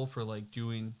in trouble for like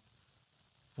doing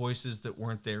voices that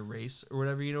weren't their race or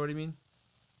whatever, you know what I mean?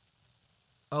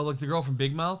 Oh, like the girl from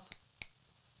Big Mouth.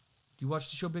 Do you watch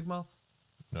the show Big Mouth?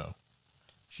 No.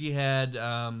 She had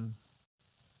one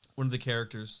of the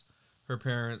characters, one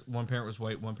parent was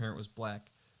white, one parent was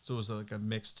black. So it was like a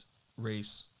mixed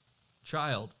race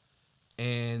child.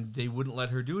 And they wouldn't let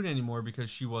her do it anymore because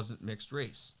she wasn't mixed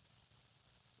race.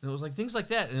 And it was like things like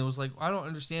that. And it was like, I don't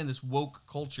understand this woke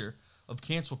culture of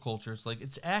cancel culture. It's like,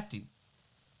 it's acting.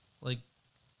 Like,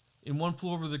 in One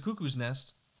Flew Over the Cuckoo's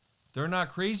Nest, they're not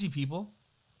crazy people.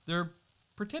 They're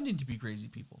pretending to be crazy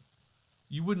people.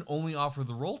 You wouldn't only offer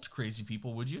the role to crazy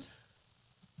people, would you?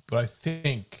 But I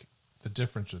think the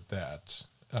difference with that,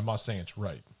 and I'm not saying it's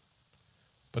right,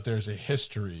 but there's a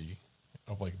history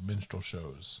of like minstrel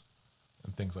shows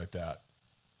and things like that.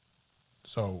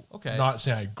 So, Okay. not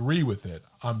saying I agree with it.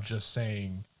 I'm just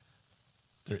saying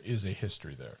there is a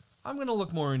history there. I'm gonna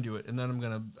look more into it, and then I'm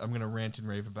gonna rant and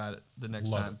rave about it the next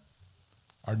Love time.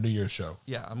 Our New Year's show.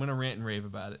 Yeah, I'm gonna rant and rave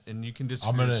about it, and you can disagree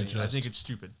I'm gonna with me. I think just- it's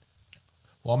stupid.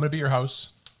 Well, I'm going to be at your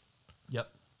house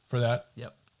Yep. for that,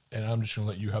 Yep. and I'm just going to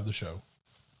let you have the show.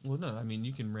 Well, no, I mean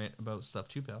you can rant about stuff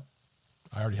too, pal.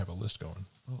 I already have a list going.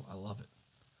 Oh, I love it.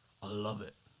 I love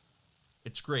it.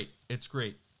 It's great. It's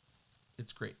great.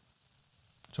 It's great.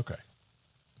 It's okay.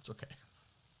 It's okay.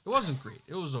 It wasn't great.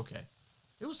 It was okay.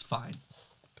 It was fine.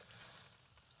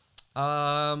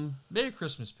 Merry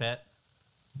Christmas, Pat.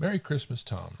 Merry Christmas,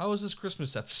 Tom. How was this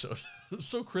Christmas episode?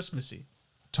 So Christmassy.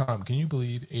 Tom, can you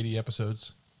believe 80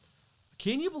 episodes?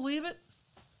 Can you believe it?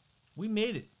 We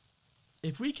made it.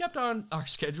 If we kept on our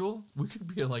schedule, we could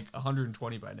be at like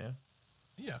 120 by now.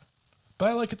 Yeah. But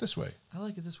I like it this way. I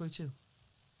like it this way too.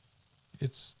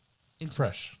 It's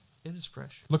fresh. It is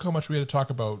fresh. Look how much we had to talk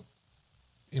about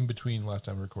in between last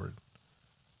time we recorded.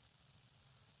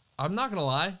 I'm not going to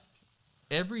lie.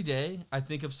 Every day I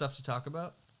think of stuff to talk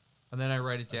about, and then I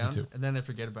write it down, and then I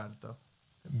forget about it though.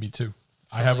 Me too.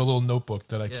 So I have a little notebook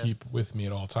that I keep with me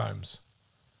at all times.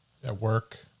 At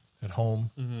work, at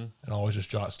home, and I always just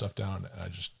jot stuff down, and I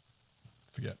just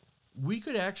forget. We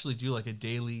could actually do like a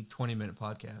daily 20-minute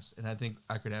podcast, and I think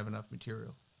I could have enough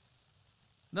material.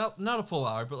 Not a full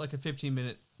hour, but like a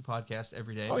 15-minute podcast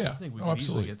every day. Oh, yeah. I think we could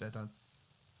easily get that done.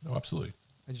 No, absolutely.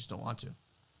 I just don't want to.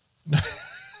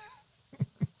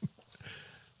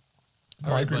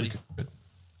 All right, buddy.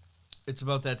 It's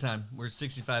about that time. We're at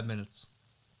 65 minutes.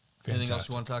 Fantastic. Anything else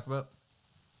you want to talk about?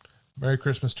 Merry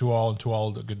Christmas to all, and to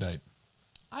all a good night.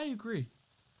 I agree.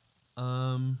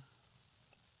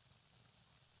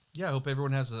 Yeah, I hope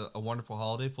everyone has a wonderful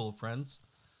holiday full of friends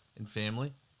and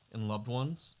family and loved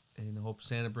ones. And I hope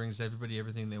Santa brings everybody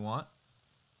everything they want.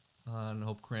 And I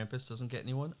hope Krampus doesn't get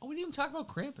anyone. Oh, we didn't even talk about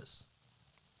Krampus.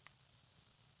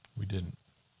 We didn't.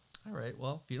 All right.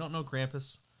 Well, if you don't know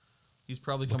Krampus, he's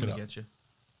probably coming to get you.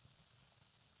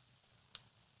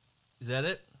 Is that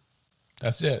it?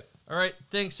 That's it. All right.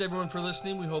 Thanks, everyone, for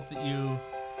listening. We hope that you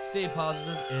stay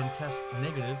positive and test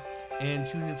negative. And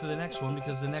tune in for the next one,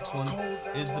 because the next one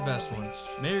is the best one.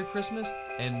 Merry Christmas,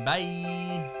 and bye.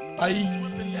 Bye. Hey,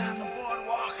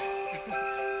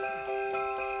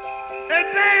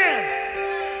 man!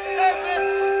 Hey,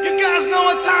 man! You guys know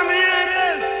what time of year it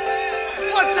is?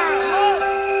 What time?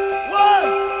 What?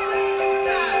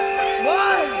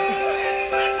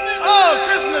 Oh,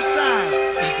 Christmas time.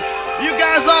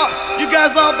 You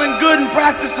guys all been good and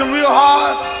practicing real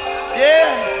hard?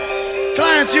 Yeah?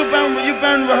 Clarence, you've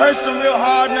been rehearsing real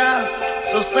hard now.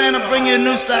 So Santa, bring you a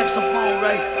new saxophone,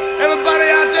 right? Everybody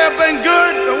out there been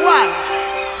good or what?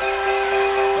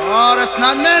 Oh, that's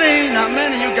not many.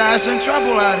 You guys are in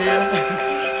trouble out here.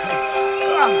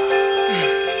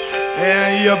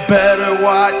 And you better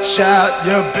watch out.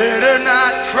 You better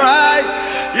not cry.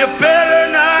 You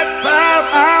better not pout.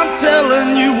 I'm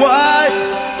telling you why.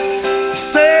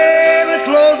 Santa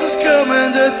Claus is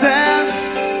coming to town.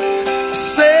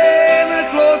 Santa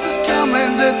Claus is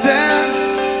coming to town.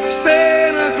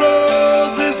 Santa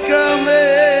Claus is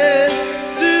coming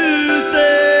to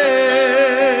town.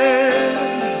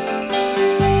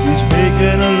 He's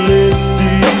making a list,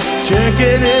 he's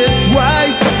checking it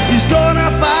twice. He's gonna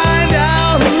find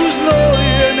out who's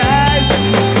naughty and nice.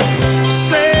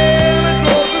 Santa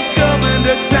Claus is coming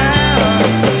to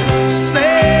town.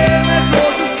 Santa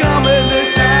Claus is coming to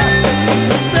town.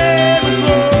 Santa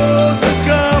Claus is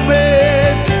coming.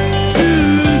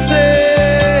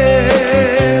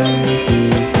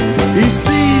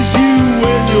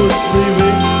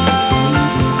 Sleeping.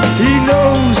 He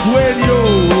knows when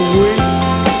you're awake.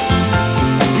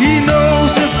 He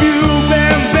knows if you've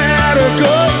been bad or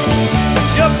good.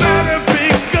 You better be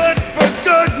good for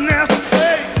goodness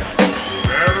sake.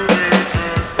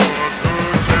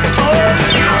 Oh,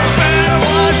 you better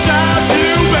watch out.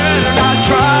 You better not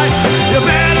cry. You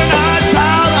better not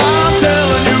pout. I'm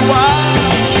telling you why.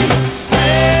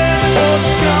 Santa Claus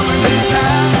is coming to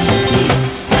town.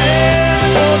 Santa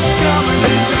Claus is coming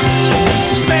to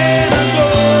town. Santa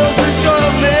Claus is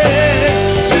coming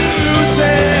to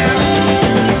town.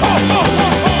 Oh, oh,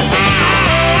 oh,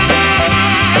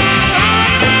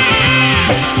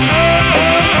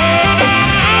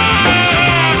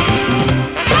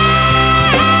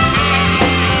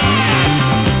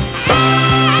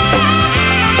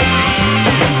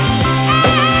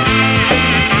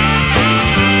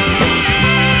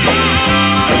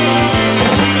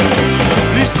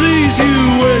 He sees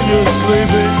you when you're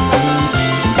sleeping.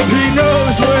 He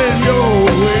knows when you're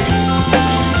awake.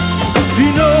 He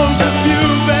knows if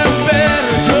you've been bad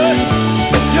or good.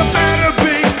 You better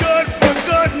be good for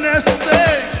goodness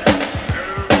sake.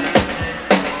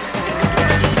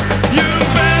 You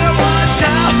better watch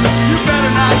out. You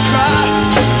better not cry.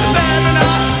 You better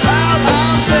not pout.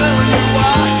 I'm telling you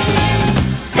why.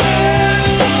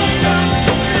 Santa,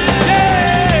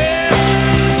 yeah,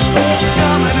 Claus is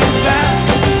coming to town.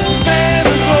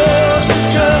 Santa Claus is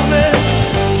coming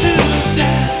to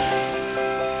town.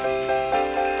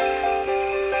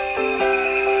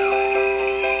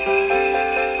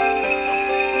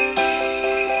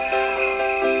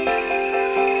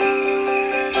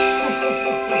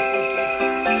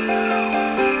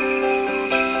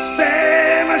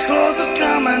 Santa Claus is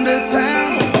coming to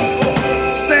town.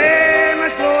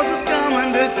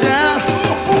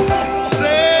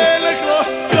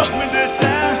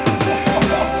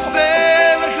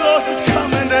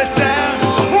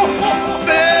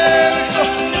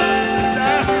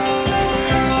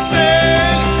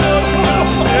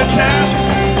 town.